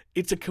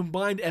 It's a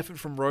combined effort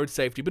from road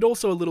safety, but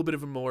also a little bit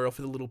of a memorial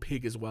for the little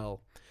pig as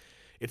well.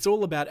 It's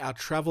all about our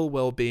travel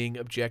well-being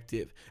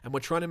objective, and we're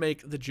trying to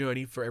make the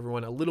journey for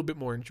everyone a little bit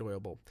more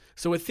enjoyable.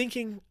 So we're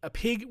thinking a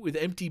pig with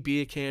empty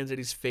beer cans at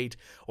his feet,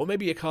 or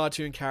maybe a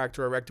cartoon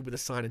character erected with a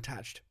sign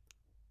attached.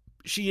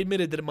 She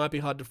admitted that it might be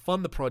hard to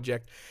fund the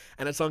project,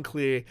 and it's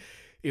unclear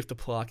if the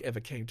plaque ever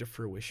came to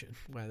fruition.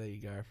 Well, there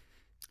you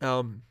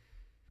go.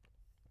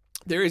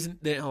 There is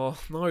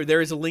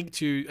a link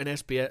to an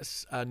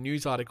SBS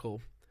news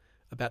article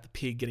about the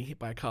pig getting hit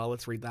by a car.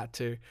 Let's read that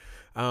too.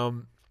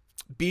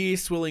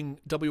 Beer-swilling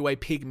WA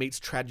pig meets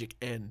tragic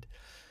end.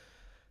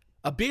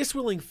 A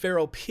beer-swilling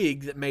feral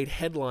pig that made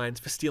headlines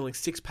for stealing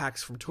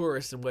six-packs from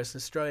tourists in Western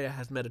Australia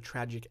has met a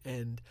tragic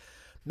end.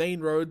 Main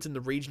roads in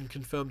the region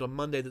confirmed on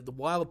Monday that the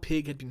wild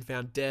pig had been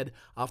found dead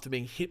after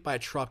being hit by a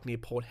truck near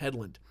Port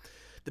Hedland.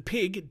 The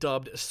pig,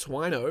 dubbed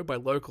Swino by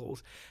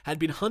locals, had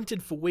been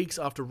hunted for weeks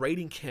after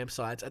raiding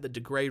campsites at the De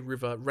Grey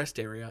River rest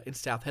area in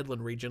South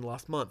Hedland region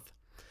last month.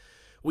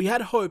 We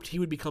had hoped he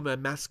would become our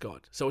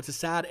mascot, so it's a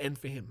sad end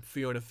for him,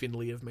 Fiona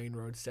Finley of Main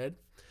Road said.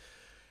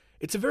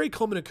 It's a very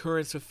common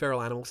occurrence for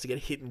feral animals to get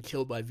hit and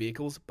killed by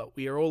vehicles, but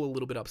we are all a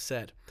little bit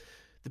upset.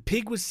 The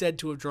pig was said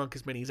to have drunk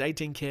as many as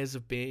 18 cans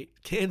of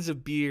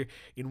beer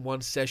in one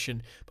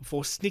session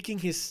before snicking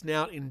his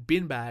snout in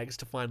bin bags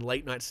to find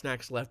late-night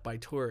snacks left by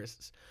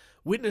tourists.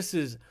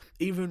 Witnesses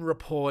even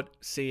report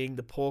seeing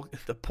the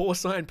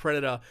porcine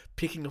predator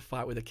picking a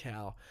fight with a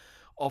cow.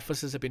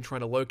 Officers have been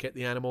trying to locate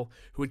the animal,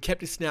 who had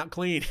kept his snout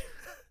clean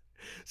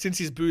since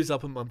his booze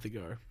up a month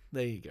ago.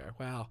 There you go.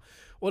 Wow.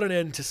 What an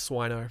end to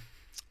Swino.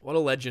 What a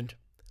legend.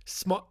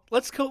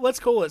 Let's call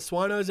it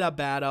Swino's our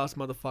badass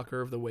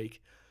motherfucker of the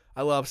week.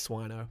 I love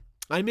Swino.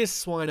 I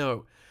miss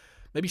Swino.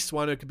 Maybe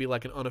Swino could be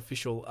like an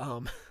unofficial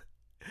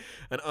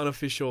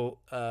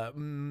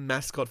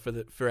mascot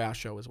for our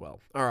show as well.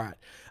 All right.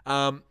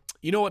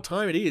 You know what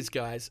time it is,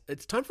 guys?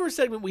 It's time for a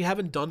segment we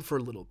haven't done for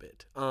a little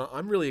bit.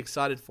 I'm really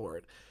excited for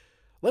it.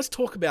 Let's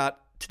talk about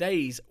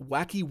today's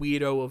wacky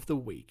weirdo of the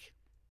week.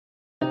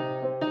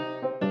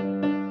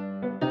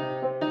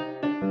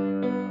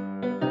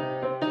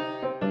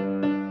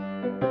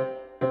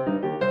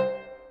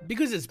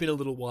 Because it's been a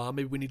little while,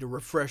 maybe we need a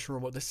refresher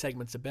on what the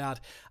segment's about.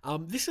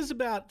 This is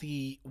about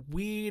the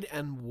weird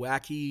and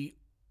wacky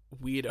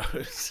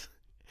weirdos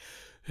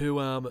who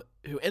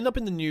end up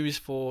in the news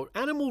for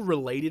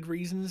animal-related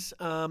reasons,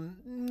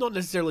 not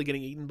necessarily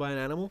getting eaten by an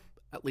animal,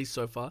 at least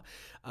so far,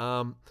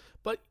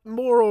 but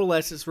more or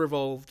less it's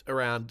revolved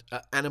around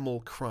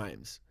animal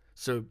crimes.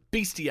 So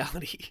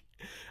bestiality,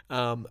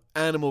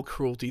 animal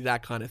cruelty,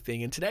 that kind of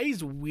thing. And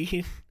today's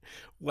weird,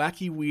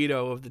 wacky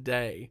weirdo of the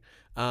day,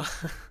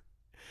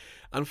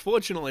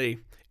 unfortunately,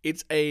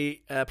 it's a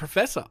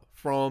professor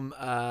from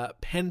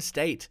Penn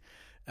State.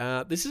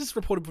 This is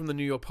reported from the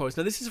New York Post.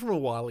 Now, this is from a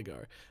while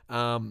ago,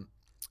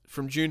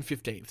 from June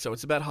 15th, so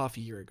it's about half a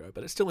year ago,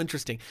 but it's still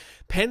interesting.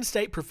 Penn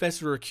State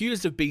professor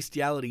accused of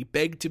bestiality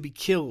begged to be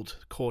killed,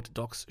 court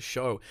docs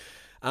show.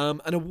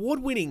 An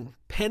award-winning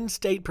Penn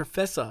State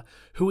professor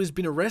who has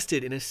been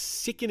arrested in a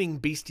sickening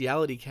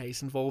bestiality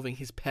case involving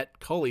his pet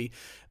collie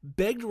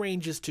begged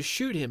rangers to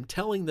shoot him,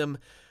 telling them,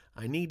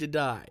 "I need to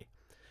die,"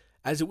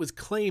 as it was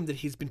claimed that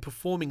he's been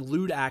performing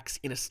lewd acts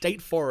in a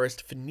state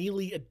forest for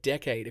nearly a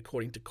decade,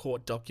 according to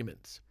court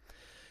documents.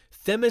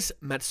 Themis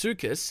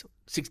Matsoukas,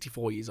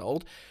 64 years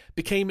old,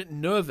 became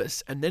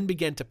nervous and then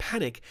began to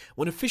panic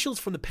when officials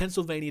from the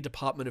Pennsylvania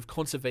Department of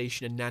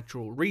Conservation and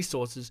Natural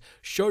Resources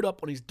showed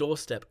up on his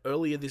doorstep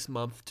earlier this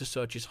month to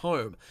search his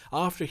home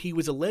after he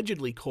was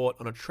allegedly caught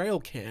on a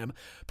trail cam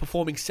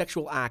performing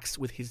sexual acts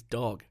with his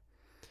dog.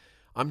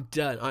 I'm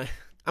done.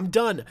 I'm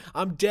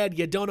dead.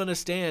 You don't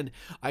understand.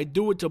 I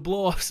do it to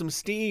blow off some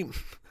steam.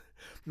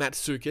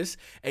 Matsoukas,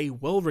 a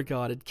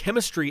well-regarded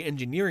chemistry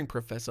engineering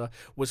professor,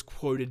 was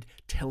quoted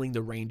telling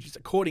the Rangers,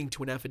 according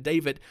to an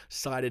affidavit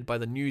cited by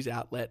the news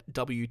outlet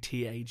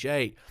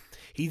WTAJ.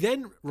 He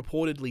then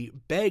reportedly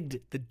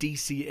begged the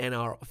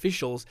DCNR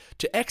officials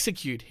to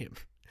execute him.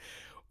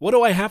 "What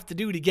do I have to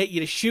do to get you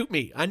to shoot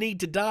me? I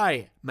need to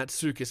die,"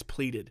 Matsoukas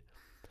pleaded.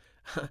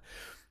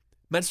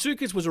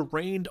 Matsoukas was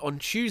arraigned on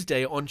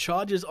Tuesday on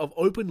charges of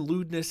open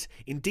lewdness,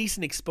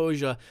 indecent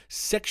exposure,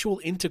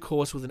 sexual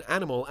intercourse with an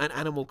animal, and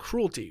animal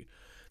cruelty.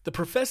 The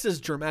professor's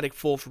dramatic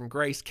fall from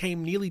grace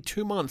came nearly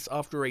 2 months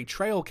after a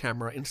trail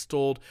camera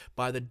installed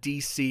by the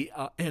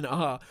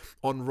DCNR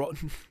on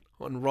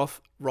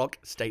Rock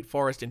State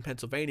Forest in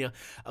Pennsylvania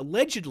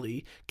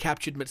allegedly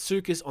captured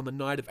Matsoukas on the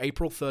night of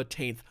April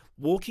 13th,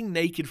 walking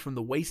naked from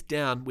the waist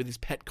down with his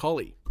pet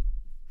collie.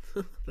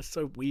 That's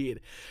so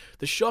weird.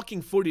 The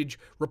shocking footage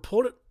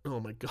reportedly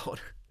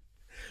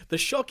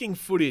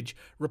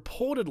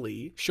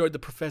showed the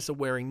professor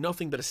wearing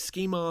nothing but a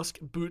ski mask,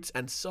 boots,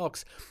 and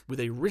socks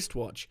with a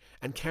wristwatch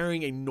and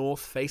carrying a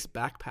North Face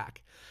backpack.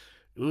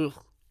 Ugh.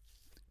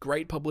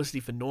 Great publicity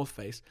for North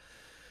Face.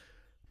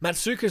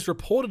 Matsoukas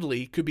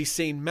reportedly could be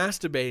seen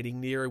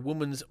masturbating near a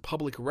woman's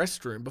public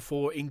restroom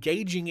before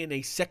engaging in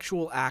a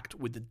sexual act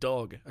with the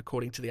dog,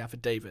 according to the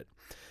affidavit.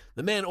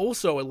 The man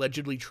also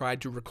allegedly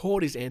tried to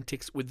record his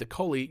antics with the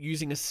collie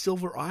using a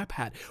silver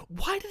iPad.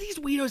 Why do these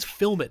weirdos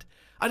film it?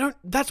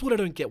 That's what I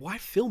don't get. Why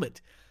film it?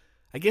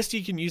 I guess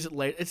you can use it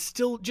later. It's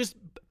still just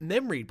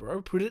memory,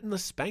 bro. Put it in the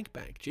spank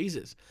bank.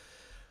 Jesus.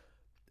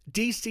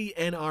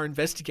 DCNR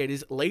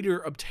investigators later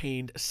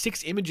obtained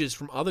 6 images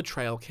from other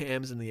trail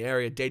cams in the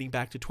area dating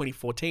back to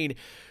 2014,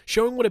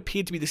 showing what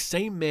appeared to be the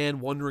same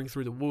man wandering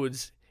through the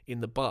woods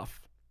in the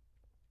buff.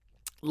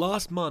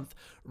 Last month,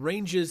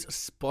 rangers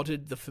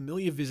spotted the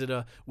familiar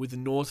visitor with the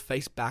North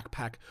Face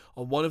backpack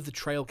on one of the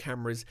trail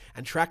cameras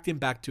and tracked him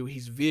back to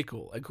his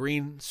vehicle, a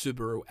green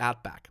Subaru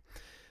Outback.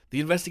 The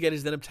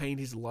investigators then obtained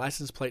his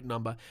license plate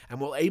number and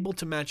were able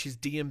to match his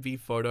DMV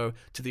photo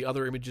to the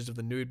other images of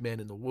the nude man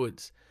in the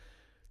woods.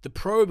 The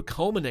probe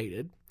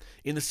culminated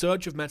in the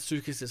search of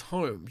Matsukis'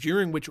 home,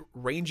 during which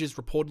rangers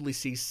reportedly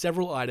seized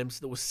several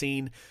items that were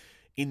seen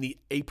in the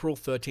April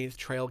 13th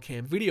trail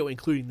cam video,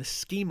 including the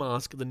ski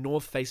mask, the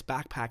North Face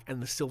backpack,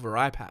 and the silver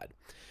iPad.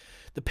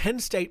 The Penn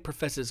State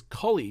professor's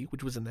collie,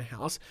 which was in the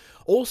house,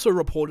 also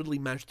reportedly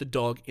matched the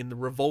dog in the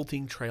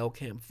revolting trail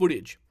cam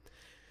footage.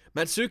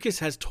 Matsukis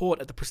has taught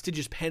at the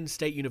prestigious Penn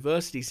State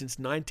University since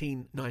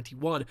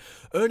 1991,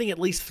 earning at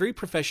least 3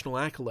 professional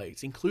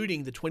accolades,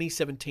 including the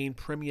 2017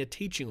 Premier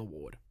Teaching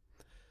Award.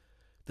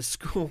 The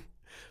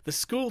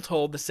school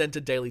told the Center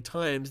Daily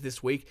Times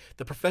this week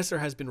the professor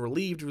has been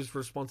relieved of his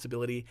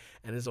responsibility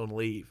and is on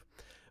leave.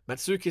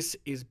 Matsukis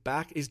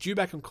is due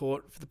back in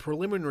court for the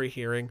preliminary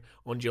hearing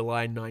on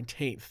July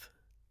 19th.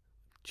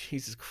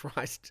 Jesus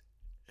Christ.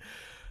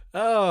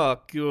 Oh,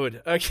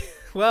 good. Okay,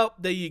 well,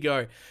 there you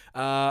go.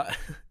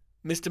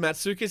 Mr.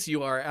 Matsukis,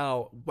 you are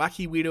our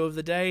wacky weirdo of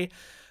the day.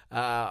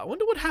 I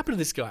wonder what happened to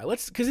this guy.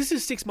 Because this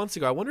is 6 months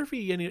ago. I wonder if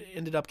he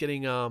ended up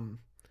getting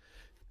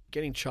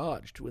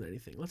charged with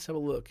anything. Let's have a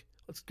look.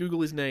 Let's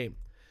Google his name.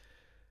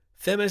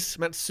 Themis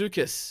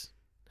Matsukis.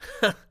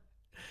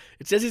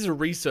 It says he's a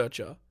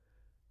researcher.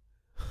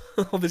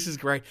 Oh, this is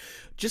great.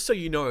 Just so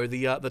you know,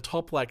 the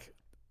top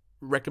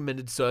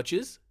recommended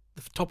searches.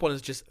 The top one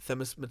is just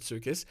Themis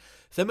Matsukis.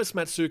 Themis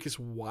Matsukis'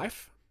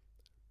 wife.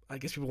 I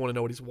guess people want to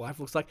know what his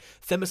wife looks like.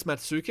 Themis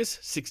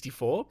Matsukis,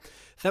 64.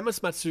 Themis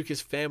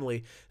Matsukis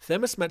family.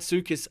 Themis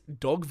Matsukis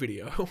dog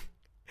video.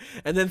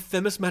 And then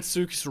Themis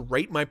Matsukis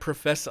rate my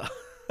professor.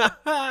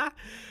 I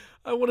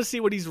want to see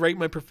what his rate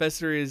my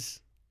professor is.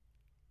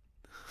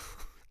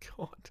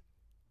 God.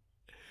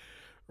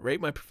 Rate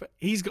my professor.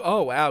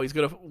 Oh, wow. He's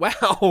got a...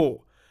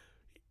 Wow.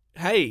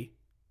 Hey.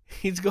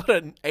 He's got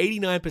an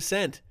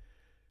 89%.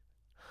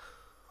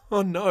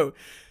 Oh, no.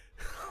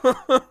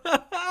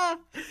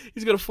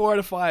 He's got a 4 out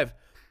of 5.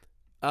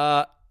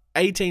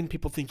 18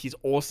 people think he's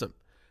awesome.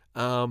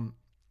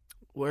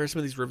 Where are some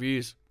of these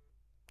reviews?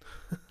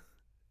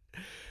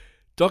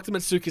 Dr.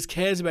 Matsukis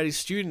cares about his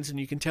students, and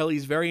you can tell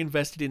he's very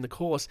invested in the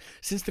course,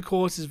 since the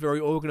course is very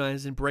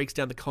organized and breaks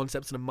down the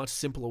concepts in a much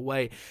simpler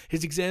way.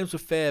 His exams were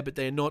fair, but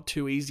they are not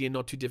too easy and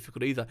not too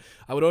difficult either.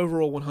 I would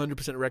overall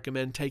 100%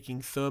 recommend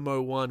taking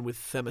Thermo 1 with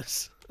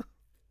Themis.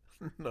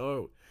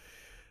 No.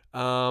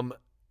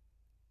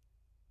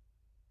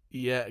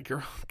 Yeah,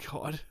 girl,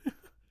 God.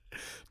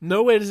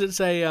 Nowhere does it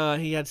say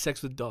he had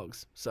sex with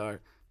dogs. So,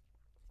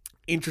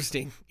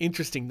 interesting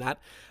that.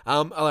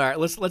 All right,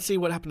 let's see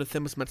what happened to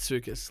Themis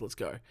Matsukis. Let's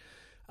go.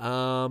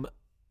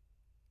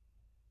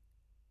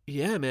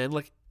 Yeah, man.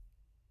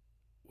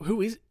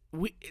 Who is?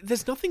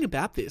 There's nothing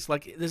about this.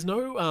 There's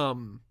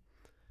no.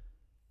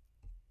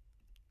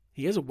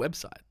 He has a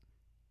website.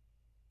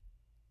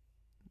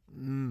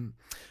 I'm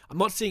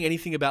not seeing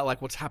anything about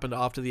what's happened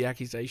after the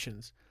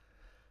accusations.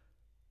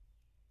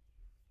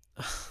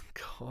 Oh,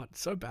 God,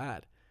 so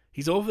bad.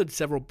 He's authored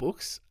several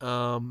books.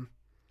 God.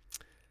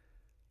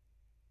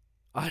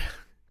 I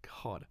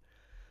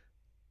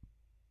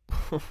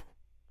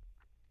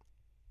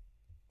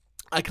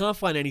can't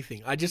find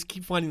anything. I just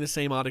keep finding the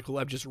same article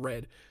I've just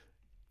read.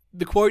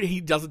 The quote, he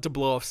does it to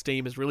blow off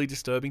steam, is really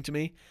disturbing to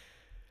me.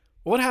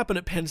 What happened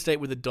at Penn State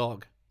with a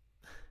dog?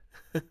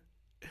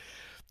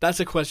 That's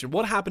a question.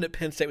 What happened at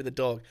Penn State with a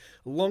dog?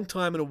 A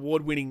long-time and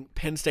award-winning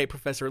Penn State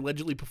professor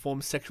allegedly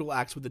performed sexual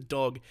acts with a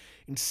dog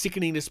in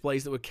sickening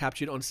displays that were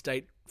captured on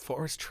state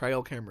forest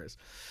trail cameras.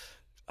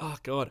 Oh,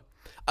 God.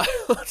 I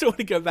also want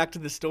to go back to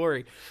the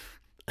story.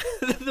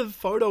 The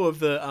photo of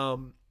the...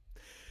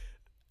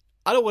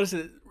 I don't want to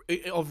say...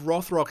 Of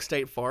Rothrock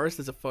State Forest,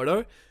 there's a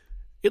photo.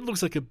 It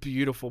looks like a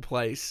beautiful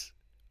place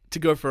to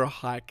go for a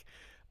hike.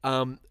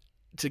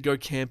 To go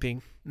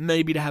camping,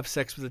 maybe to have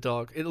sex with a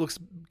dog. It looks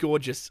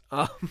gorgeous.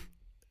 Why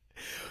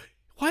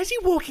is he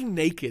walking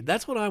naked?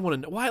 That's what I want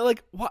to know. Why,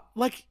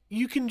 what?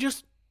 You can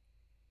just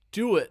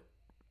do it.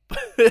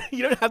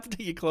 You don't have to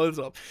take your clothes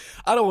off.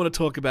 I don't want to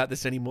talk about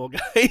this anymore,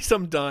 guys.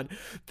 I'm done.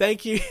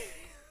 Thank you.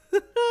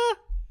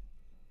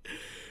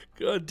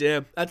 God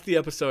damn. That's the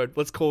episode.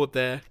 Let's call it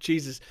there.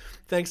 Jesus.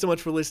 Thanks so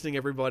much for listening,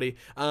 everybody.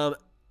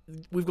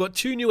 we've got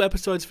 2 new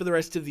episodes for the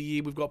rest of the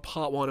year. We've got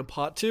part 1 and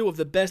part 2 of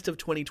the best of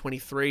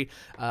 2023.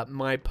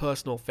 My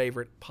personal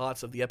favorite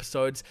parts of the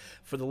episodes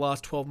for the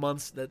last 12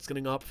 months. That's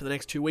going to go up for the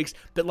next 2 weeks.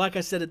 But like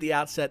I said at the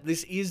outset,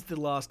 this is the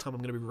last time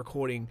I'm going to be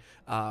recording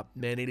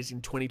Man-Eaters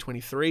in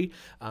 2023.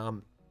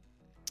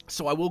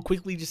 So I will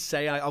quickly just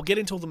say, I'll get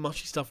into all the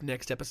mushy stuff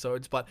next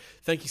episodes, but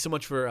thank you so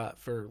much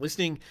for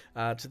listening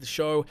to the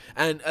show.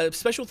 And a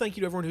special thank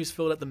you to everyone who's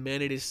filled out the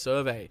Man-Eaters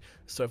survey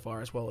so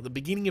far as well. At the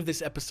beginning of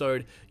this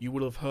episode, you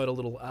would have heard a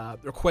little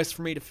request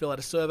for me to fill out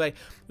a survey.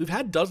 We've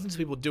had dozens of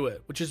people do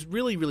it, which is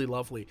really, really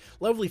lovely.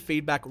 Lovely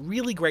feedback,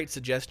 really great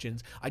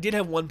suggestions. I did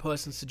have one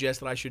person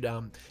suggest that I should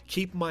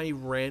keep my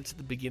rants at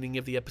the beginning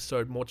of the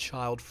episode more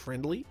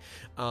child-friendly.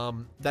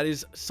 That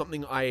is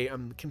something I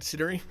am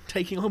considering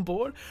taking on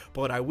board,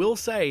 but I will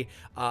say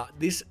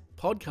this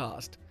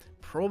podcast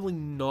probably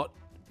not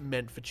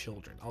meant for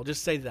children. I'll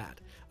just say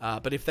that.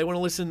 But if they want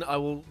to listen, I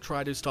will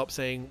try to stop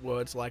saying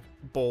words like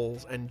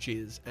balls and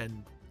jizz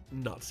and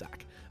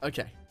nutsack.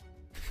 Okay,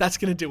 that's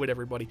going to do it,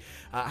 everybody.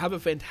 Have a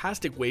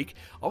fantastic week.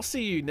 I'll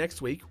see you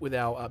next week with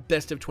our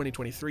Best of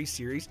 2023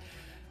 series.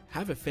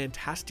 Have a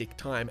fantastic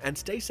time and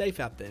stay safe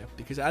out there,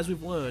 because as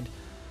we've learned,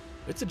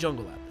 it's a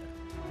jungle out there.